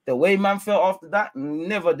 the way man felt after that,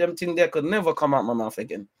 never, them thing there could never come out my mouth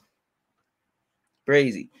again.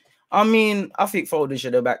 Crazy. I mean, I think Foden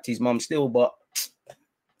should have backed his mum still, but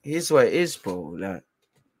here's what it is, bro. Like,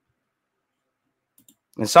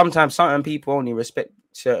 and sometimes certain people only respect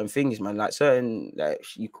certain things, man. Like,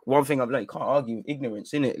 one thing I've learned, you can't argue with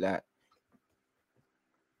ignorance, innit? Like,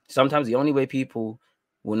 sometimes the only way people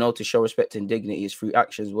will know to show respect and dignity is through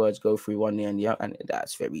actions. Words go through one ear and the other, and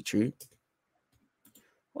that's very true.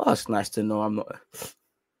 Well, it's nice to know I'm not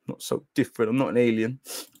so different. I'm not an alien.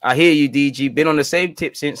 I hear you, DG. Been on the same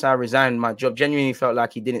tip since I resigned my job. Genuinely felt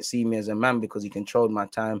like he didn't see me as a man because he controlled my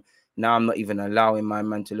time. Now I'm not even allowing my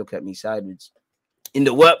man to look at me sideways. In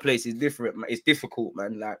the workplace, it's different. It's difficult,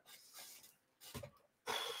 man. Like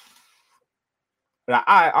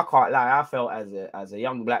I can't lie. I felt as a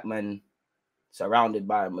young black man surrounded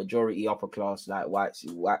by a majority upper class, like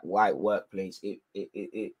white workplace.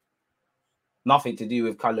 It nothing to do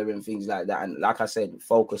with color and things like that. And like I said,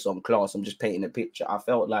 focus on class. I'm just painting a picture. I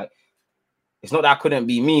felt like it's not that I couldn't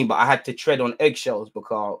be me, but I had to tread on eggshells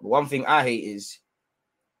because one thing I hate is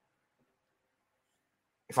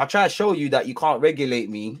if I try to show you that you can't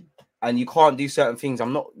regulate me and you can't do certain things,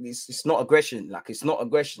 it's not aggression. Like, it's not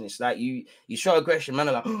aggression. It's like you show aggression, man.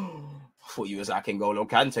 Like, oh, I thought you was like N'Golo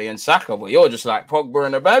Kante and Saka, but you're just like Pogba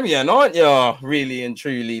and Aubameyang, aren't you? Really and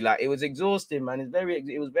truly. Like, it was exhausting, man.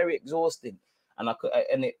 It was very exhausting. And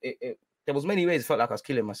there was many ways it felt like I was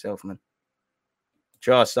killing myself, man.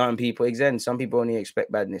 Trust some people, some people only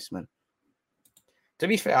expect badness, man. To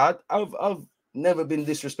be fair, I've never been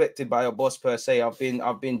disrespected by a boss per se. I've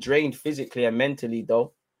been drained physically and mentally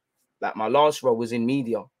though. Like, my last role was in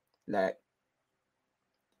media. Like,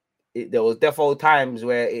 there was definitely times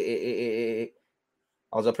where I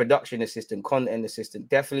was a production assistant, content assistant.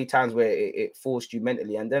 Definitely times where it forced you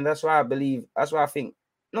mentally, and then that's why I think.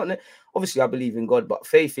 Obviously I believe in God, but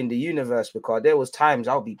faith in the universe, because there was times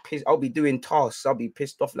I'll be pissed, I'll be doing tasks, I'll be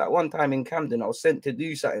pissed off. Like, one time in Camden, I was sent to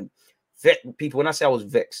do something. People, when I say I was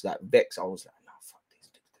vexed, I was like, no, fuck this.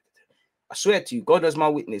 I swear to you, God is my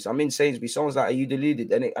witness. I'm in Sainsbury's. Someone's like, are you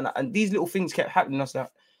deluded? And these little things kept happening. I was like,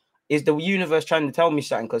 is the universe trying to tell me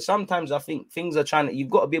something? Because sometimes I think things are you've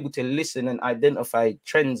got to be able to listen and identify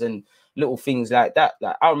trends and little things like that.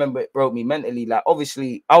 Like, I remember it broke me mentally. Like,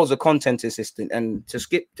 obviously I was a content assistant, and to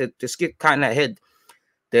skip kind of ahead,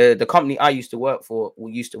 the company I used to work for,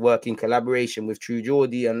 we used to work in collaboration with True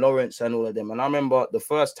Geordie and Lawrence and all of them. And I remember the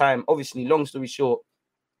first time, obviously, long story short,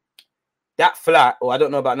 that flat, or I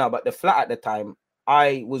don't know about now, but the flat at the time,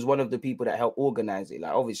 I was one of the people that helped organize it.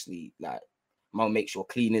 Like, obviously, like, I'll make sure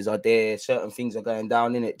cleaners are there, certain things are going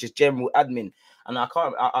down in it, just general admin. And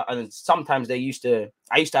and sometimes I used to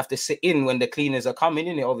have to sit in when the cleaners are coming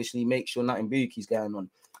in it, obviously make sure nothing booky's going on.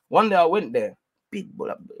 One day I went there, big,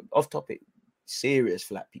 off topic, serious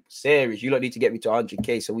flat, people, serious. You don't need to get me to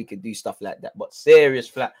 100K so we could do stuff like that, but serious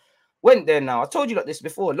flat. Went there now. I told you like this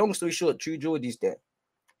before. Long story short, True Geordie's there.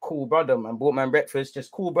 Cool brother, man. Bought man breakfast.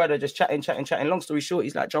 Just cool brother, just chatting. Long story short,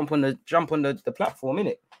 he's like, jump on the platform,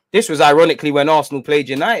 innit? This was ironically when Arsenal played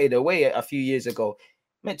United away a few years ago.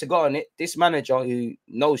 Meant to go on it. This manager who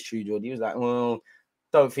knows True Geordie, he was like, well,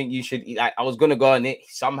 don't think you should. Like, I was gonna go on it.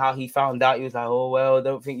 Somehow he found out. He was like, oh well,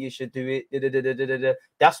 don't think you should do it.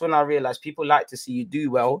 That's when I realized people like to see you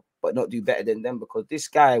do well, but not do better than them, because this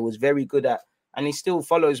guy was very good at, and he still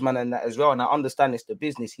follows man and that as well. And I understand it's the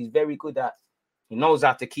business. He's very good at. He knows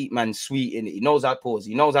how to keep man sweet in it. He knows how to pause.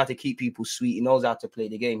 He knows how to keep people sweet. He knows how to play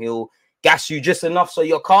the game. He'll gas you just enough so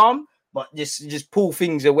you're calm, but just pull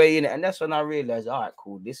things away in it. And that's when I realized, all right,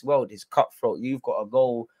 cool, this world is cutthroat. You've got to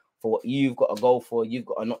go for what you've got to go for. You've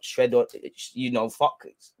got to not tread on, you know, fuck,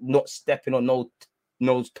 not stepping on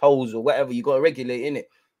no toes or whatever. You got to regulate in it.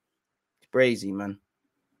 It's crazy, man.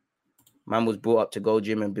 Man was brought up to go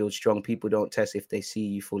gym and build strong. People don't test if they see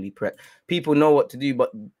you fully prepped. People know what to do,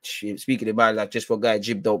 but shit, speaking about, like, just for guy,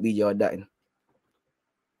 gym don't be your that.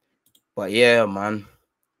 But yeah, man.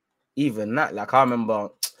 Even that, like, I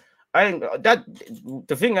remember,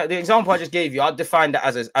 the example I just gave you, I'd define that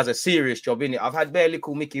as a serious job, innit? I've had bare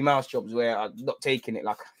little Mickey Mouse jobs where I'm not taking it.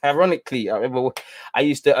 Like, ironically, I remember I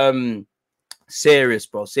used to serious.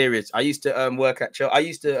 I used to work at Chelsea. I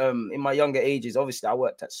used to in my younger ages, obviously I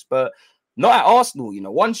worked at Spurs, not at Arsenal, you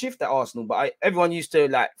know, one shift at Arsenal, but everyone used to,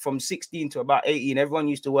 like, from 16 to about 18, everyone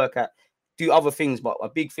used to do other things. But a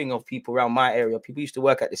big thing of people around my area, people used to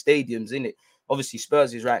work at the stadiums, innit? Obviously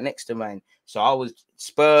Spurs is right next to mine, so I was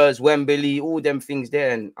Spurs, Wembley, all them things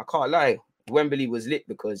there. And I can't lie, Wembley was lit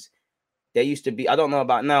because there used to be, I don't know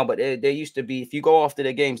about now, but there used to be, if you go after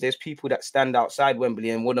the games, there's people that stand outside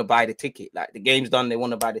Wembley and want to buy the ticket. Like, the game's done, they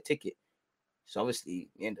want to buy the ticket. So obviously,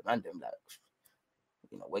 in the random, like,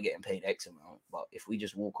 you know, we're getting paid X amount, but if we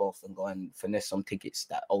just walk off and go and finesse some tickets,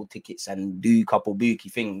 that old tickets, and do a couple booky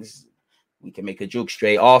things, we can make a joke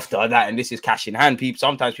straight after that. And this is cash in hand.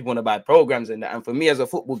 Sometimes people want to buy programs and that. And for me as a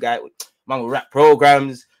football guy, man, we wrap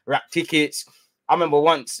programs, wrap tickets. I remember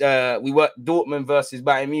once we worked Dortmund versus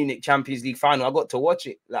Bayern Munich Champions League final. I got to watch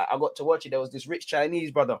it. There was this rich Chinese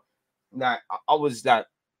brother. Like, I was like,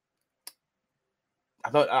 I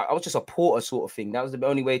was just a porter sort of thing. That was the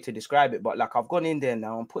only way to describe it. But like, I've gone in there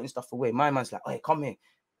now, I'm putting stuff away. My man's like, hey, come here.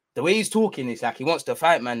 The way he's talking is like he wants to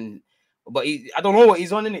fight, man. But I don't know what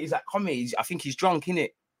he's on in it. He's like, come here. I think he's drunk,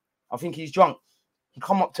 innit? I think he's drunk. He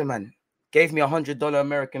come up to man, gave me $100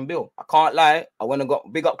 American bill. I can't lie. I went and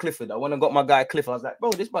got big up Clifford. I went and got my guy Cliff. I was like,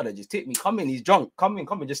 bro, this brother just tipped me. Come in, he's drunk. Come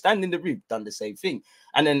in. Just stand in the room. Done the same thing.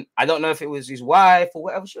 And then I don't know if it was his wife or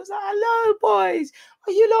whatever. She was like, hello, boys.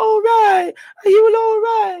 Are you all right? Are you all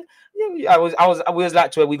right? I was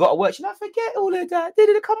like to her, we got to work. She's like, forget all of that. Did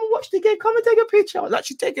it come and watch the game? Come and take a picture. I was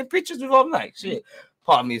actually taking pictures with her. I'm like, shit.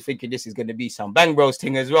 Part of me is thinking this is going to be some Bang Bros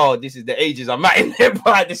thing as well. This is the ages I'm at in there,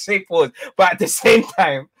 but at the same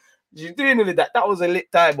time, you're doing all of that. That was a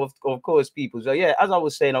lit time, of course, people. So yeah, as I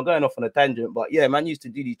was saying, I'm going off on a tangent, but yeah, man used to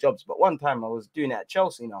do these jobs. But one time I was doing it at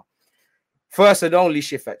Chelsea now. First and only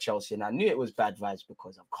shift at Chelsea, and I knew it was bad vibes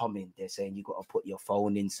because I'm coming. They're saying you got to put your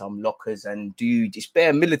phone in some lockers and do this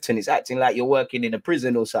bare militant. It's acting like you're working in a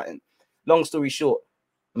prison or something. Long story short,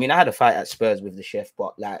 I mean, I had a fight at Spurs with the chef,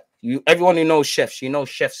 but like everyone who knows chefs, you know,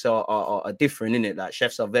 chefs are different, innit? Like,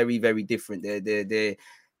 chefs are very, very different. They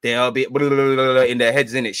are a bit in their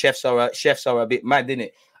heads, innit? Chefs are a bit mad,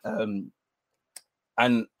 innit?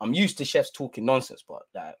 And I'm used to chefs talking nonsense, but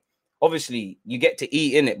like, obviously you get to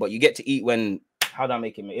eat in it, but you get to eat when, how do I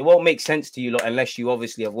make it? It won't make sense to you lot unless you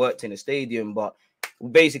obviously have worked in a stadium. But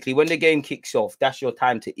basically, when the game kicks off, that's your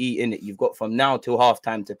time to eat in it. You've got from now till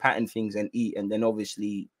halftime to pattern things and eat, and then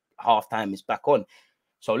obviously halftime is back on.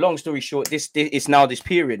 So long story short, this is now this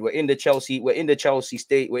period. We're in the Chelsea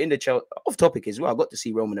state. We're in the Chelsea off topic as well. I got to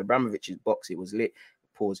see Roman Abramovich's box. It was lit.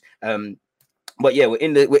 Pause. But yeah, we're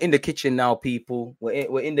in the kitchen now, people.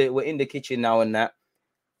 We're in the kitchen now, and that.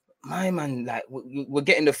 My man, like, we're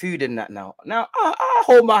getting the food in that now. Now, I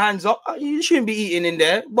hold my hands up. You shouldn't be eating in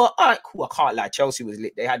there. But all right, cool. I can't lie. Chelsea was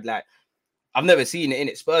lit. They had, like, I've never seen it in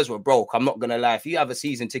it. Spurs were broke. I'm not going to lie. If you have a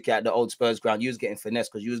season ticket at the old Spurs ground, you was getting finesse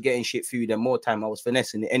because you was getting shit food, and more time I was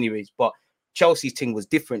finessing it anyways. But Chelsea's thing was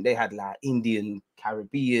different. They had, like, Indian,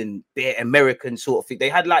 Caribbean, American sort of thing. They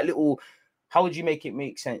had, like, little, how would you make it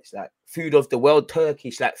make sense? Like, food of the world,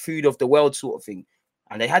 Turkish, like, food of the world sort of thing.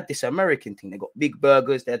 And they had this American thing. They got big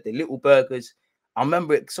burgers. They had the little burgers. I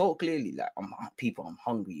remember it so clearly. Like, I'm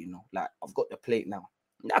hungry, you know. Like, I've got the plate now.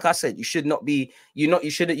 Like I said, you should not be. You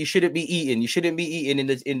shouldn't be eating. You shouldn't be eating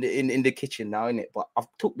in the kitchen now, innit? But I've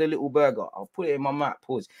took the little burger. I've put it in my mouth.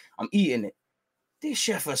 Pause. I'm eating it. This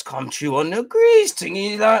chef has come through on the grease thing.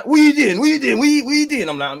 He's like, what you doing?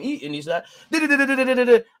 I'm like, I'm eating. He's like,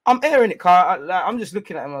 I'm airing it, car. I'm just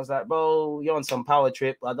looking at him. I was like, bro, you're on some power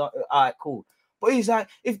trip. I don't. All right, cool. But he's like,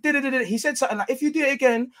 he said something like, if you do it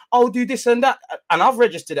again, I'll do this and that. And I've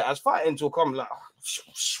registered it as fighting talk. I'm like,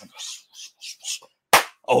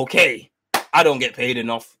 okay, I don't get paid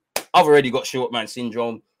enough. I've already got short man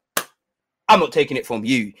syndrome. I'm not taking it from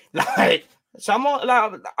you. Like, so I'm not,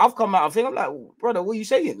 like, I've come out. I'm like, brother, what are you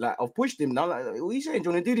saying? Like, I've pushed him now. Like, what are you saying? Do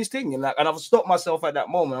you want to do this thing? And I've stopped myself at that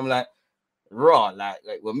moment. I'm like, raw, like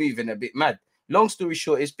we're moving a bit mad. Long story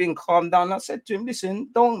short, it's been calmed down. I said to him, listen,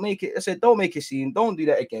 don't make it. I said, don't make a scene. Don't do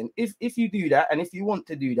that again. If you do that, and if you want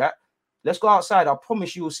to do that, let's go outside. I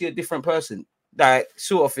promise you will see a different person. Like,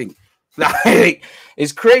 sort of thing. Like,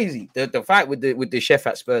 it's crazy. The fight with the chef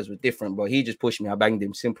at Spurs was different, but he just pushed me. I banged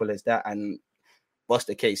him, simple as that. And bust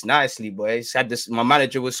the case nicely, boy. Had this. My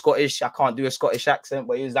manager was Scottish. I can't do a Scottish accent,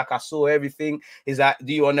 but he was like, I saw everything. He's like,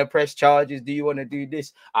 do you want to press charges? Do you want to do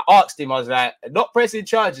this? I asked him. I was like, not pressing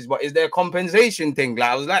charges, but is there a compensation thing? Like,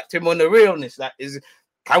 I was like to him on the realness. Like,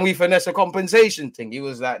 can we finesse a compensation thing? He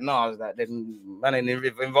was like, no. I was like, then man, ain't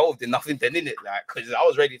involved in nothing then, innit? Like, because I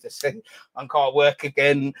was ready to say, I can't work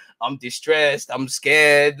again. I'm distressed. I'm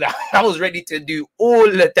scared. Like, I was ready to do all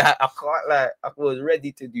of that. I was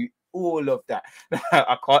ready to do all of that.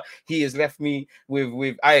 I can't. He has left me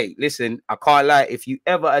with. Hey, listen, I can't lie. If you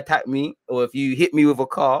ever attack me or if you hit me with a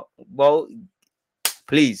car, well,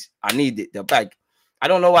 please, I need it. The bag. I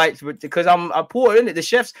don't know why, it's because I'm poor, innit? The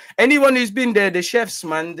chefs, anyone who's been there, the chefs,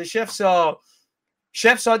 man, the chefs are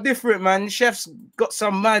different, man. Chefs got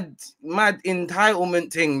some mad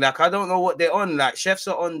entitlement thing. Like, I don't know what they're on. Like, chefs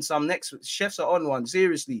are on one.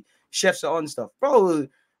 Seriously, chefs are on stuff, bro.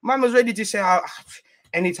 Man was ready to say,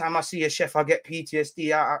 anytime I see a chef, I get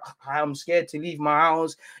PTSD. I'm scared to leave my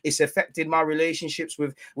house. It's affected my relationships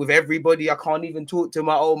with everybody. I can't even talk to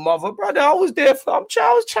my own mother. Brother, I was there for I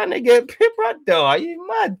was trying to get pip, brother. Are you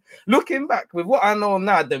mad? Looking back with what I know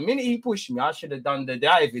now, the minute he pushed me, I should have done the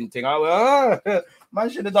diving thing. I went, man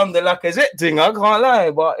should have done the Lacazette thing. I can't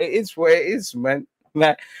lie, but it is what it is, man.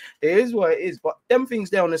 Like, it is what it is. But them things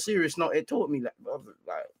there on a serious note, it taught me, like, brother,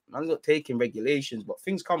 like, I'm not taking regulations, but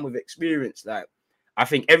things come with experience. Like, I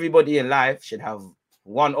think everybody in life should have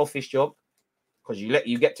one office job because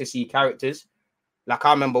you get to see characters. Like,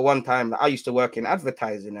 I remember one time I used to work in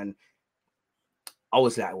advertising and I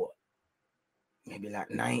was like, what? Maybe like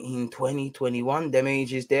 19, 20, 21, them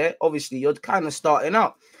ages there. Obviously, you're kind of starting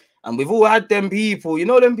out. And we've all had them people,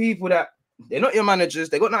 them people that they're not your managers.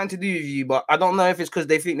 They got nothing to do with you. But I don't know if it's because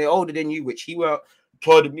they think they're older than you, which he weren't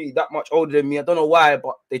proud of me, that much older than me. I don't know why,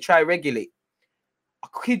 but they try to regulate. I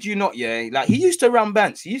kid you not, yeah. Like, he used to run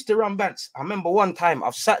bands. I remember one time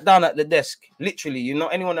I've sat down at the desk, literally,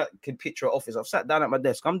 anyone that could picture an office, I've sat down at my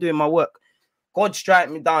desk. I'm doing my work. God strike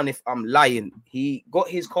me down if I'm lying. He got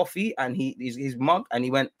his coffee and his mug and he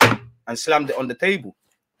went and slammed it on the table.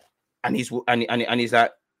 And he's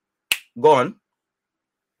like, go on.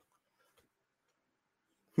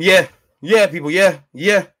 Yeah, people,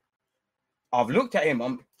 yeah. I've looked at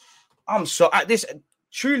him. I'm so at this.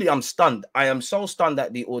 Truly, I'm stunned. I am so stunned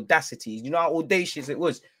at the audacity. You know how audacious it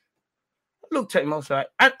was. I looked at him, I was like,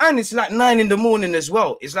 and it's like 9 a.m. as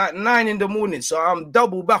well. It's like 9 a.m. So I'm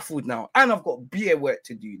double baffled now. And I've got beer work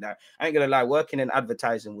to do now. I ain't gonna lie, working in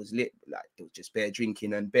advertising was lit. Like, it was just bare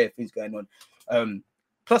drinking and bare things going on.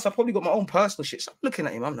 Plus, I probably got my own personal shit. So I'm looking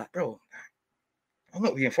at him, I'm like, bro, I'm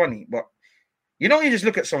not being funny, but you just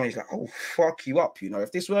look at someone, he's like, oh, fuck you up.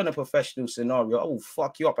 If this weren't a professional scenario, oh,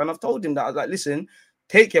 fuck you up. And I've told him that. I was like, listen,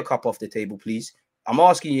 take your cup off the table, please. I'm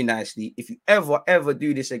asking you nicely. If you ever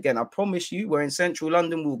do this again, I promise you, we're in central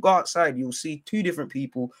London. We'll go outside. You'll see 2 different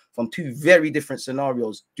people from 2 very different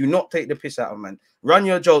scenarios. Do not take the piss out of man. Run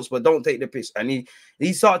your jokes, but don't take the piss. And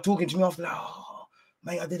he started talking to me after, like, oh,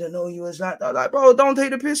 mate, I didn't know you was like that. Like, bro, don't take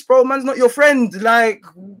the piss, bro. Man's not your friend. Like,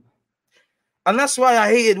 and that's why I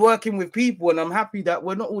hated working with people. And I'm happy that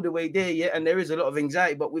we're not all the way there yet. And there is a lot of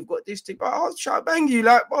anxiety, but we've got this thing. Bro, I'll try to bang you.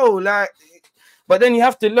 Like, bro, like... But then you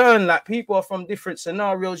have to learn, like, people are from different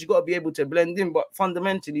scenarios. You got to be able to blend in, but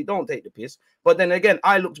fundamentally, don't take the piss. But then again,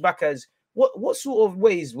 I looked back as, what sort of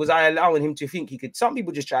ways was I allowing him to think he could? Some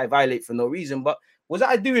people just try to violate for no reason, but was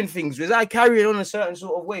I doing things? Was I carrying on a certain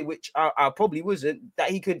sort of way, which I probably wasn't, that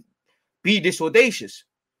he could be this audacious?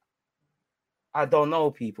 I don't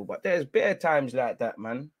know, people, but there's bare times like that,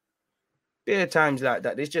 man. Bare times like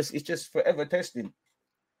that. It's just forever testing.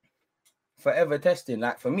 Forever testing.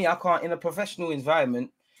 Like, for me, I can't, in a professional environment,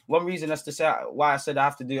 one reason as to say why I said I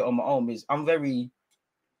have to do it on my own is I'm very,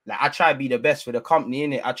 like, I try to be the best for the company,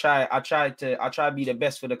 innit? I try to be the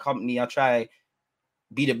best for the company. I try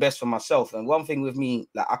be the best for myself. And one thing with me,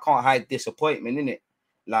 like, I can't hide disappointment, innit?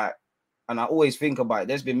 Like, and I always think about it.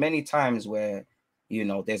 There's been many times where,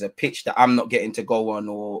 there's a pitch that I'm not getting to go on,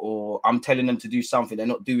 or I'm telling them to do something, they're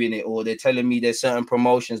not doing it, or they're telling me there's certain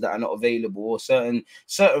promotions that are not available, or certain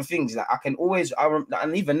things that I can always,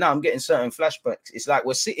 and even now I'm getting certain flashbacks. It's like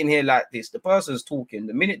we're sitting here like this, the person's talking,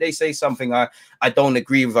 the minute they say something I don't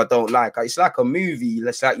agree with, I don't like, it's like a movie.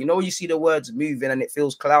 It's like, you see the words moving and it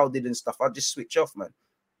feels clouded and stuff, I just switch off, man.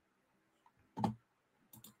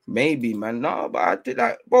 Maybe, man. No, but I did,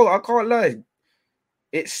 like, bro, I can't lie.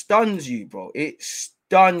 it stuns you, bro. It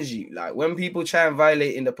stuns you. Like when people try and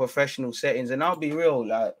violate in the professional settings, and I'll be real,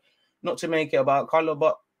 like not to make it about color,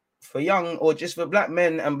 but for young or just for black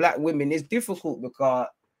men and black women, it's difficult because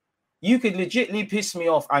you could legitimately piss me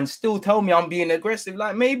off and still tell me I'm being aggressive.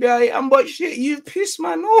 Like maybe I am, but shit, you piss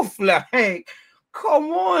man off. Like,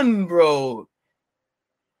 come on, bro.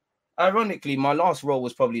 Ironically, my last role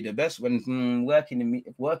was probably the best when working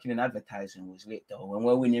in advertising was lit though. When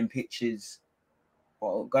we're winning pitches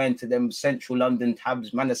or going to them central London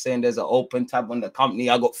tabs, man are saying there's an open tab on the company.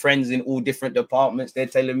 I got friends in all different departments. They're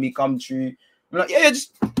telling me come true. I'm like, yeah,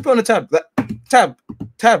 just put on the tab. Like,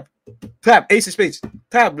 tab, ace of spades,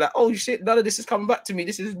 tab. Like, oh shit, none of this is coming back to me.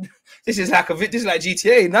 This is like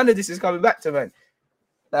GTA. None of this is coming back to me.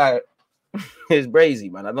 Like, it's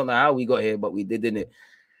brazy, man. I don't know how we got here, but we did, didn't it?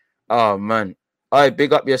 Oh man. All right,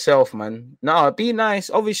 big up yourself, man. Nah, be nice.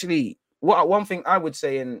 Obviously, one thing I would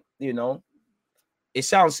say, and you know, it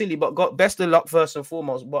sounds silly, but got best of luck first and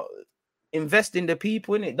foremost. But invest in the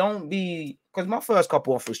people in it. Don't be, because my first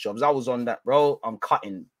couple office jobs, I was on that, bro. I'm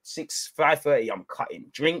cutting 5:30. I'm cutting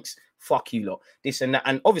drinks. Fuck you lot. This and that.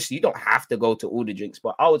 And obviously, you don't have to go to all the drinks,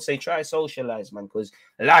 but I would say try socialize, man, because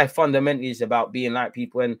life fundamentally is about being like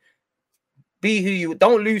people and be who you.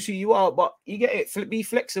 Don't lose who you are, but you get it. Be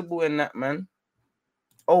flexible in that, man.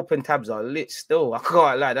 Open tabs are lit still. I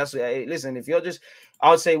can't lie. That's what, listen, if you're just,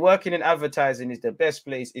 I would say working in advertising is the best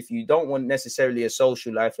place if you don't want necessarily a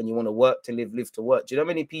social life and you want to work to live to work. Do you know how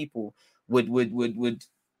many people would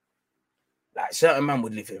like certain man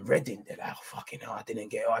would live in Reading? They're like, oh, fucking hell, I didn't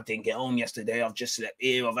get home yesterday. I've just slept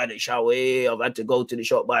here. I've had a shower here. I've had to go to the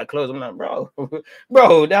shop buy clothes. I'm like,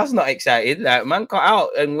 bro, that's not exciting. Like, man cut out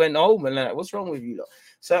and went home and like, what's wrong with you lot?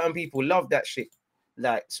 Certain people love that shit.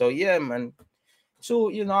 Like, so yeah, man. So,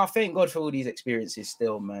 you know, I thank God for all these experiences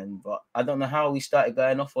still, man. But I don't know how we started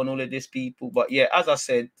going off on all of this, people. But yeah, as I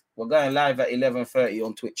said, we're going live at 11:30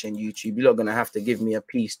 on Twitch and YouTube. You're not going to have to give me a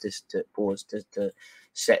piece to pause to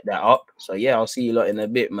set that up. So yeah, I'll see you lot in a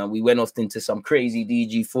bit, man. We went off into some crazy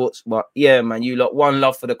DG thoughts. But yeah, man, you lot, one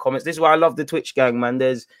love for the comments. This is why I love the Twitch gang, man.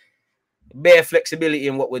 There's bare flexibility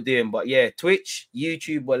in what we're doing. But yeah, Twitch,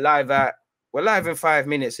 YouTube, we're live in 5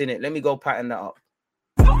 minutes, innit? Let me go pattern that up.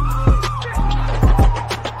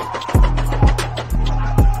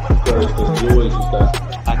 You always use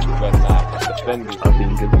that active red light defending. I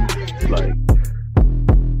think it's like,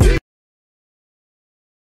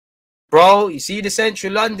 bro, you see the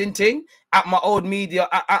Central London thing at my old media.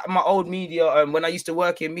 When I used to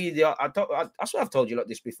work in media, I swear I've told you like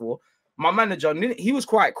this before. My manager, he was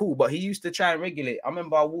quite cool, but he used to try and regulate. I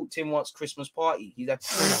remember I walked in once Christmas party. He's like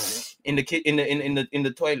in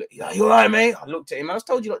the toilet. He's like, you all right, mate? I looked at him. I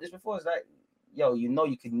told you like this before. It's like, yo, you know,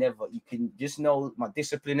 you can just know my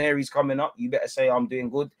disciplinary's coming up. You better say I'm doing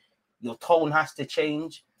good. Your tone has to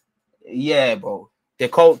change. Yeah, bro. The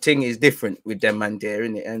cult thing is different with them man there,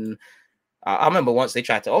 innit? And I remember once they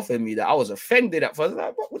tried to offer me that, I was offended at first.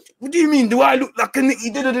 Like, what do you mean? Do I look like a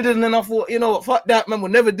nitty? And then I thought, you know what, fuck that, man. We'll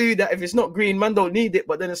never do that. If it's not green, man, don't need it.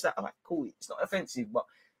 But then it's like, all right, cool. It's not offensive, but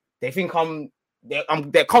they think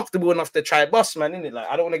they're comfortable enough to try bust, man, innit? Like,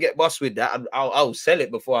 I don't want to get bust with that. I'll sell it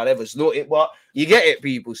before I'll ever snort it, but you get it,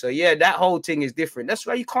 people. So yeah, that whole thing is different. That's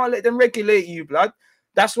why you can't let them regulate you, blood.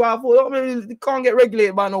 That's why I thought, you can't get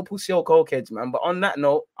regulated by no pussy or cokeheads, man. But on that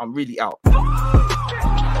note, I'm really out.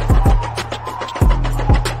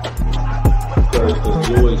 You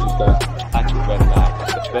always use that active red light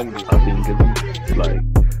defending. I think it's like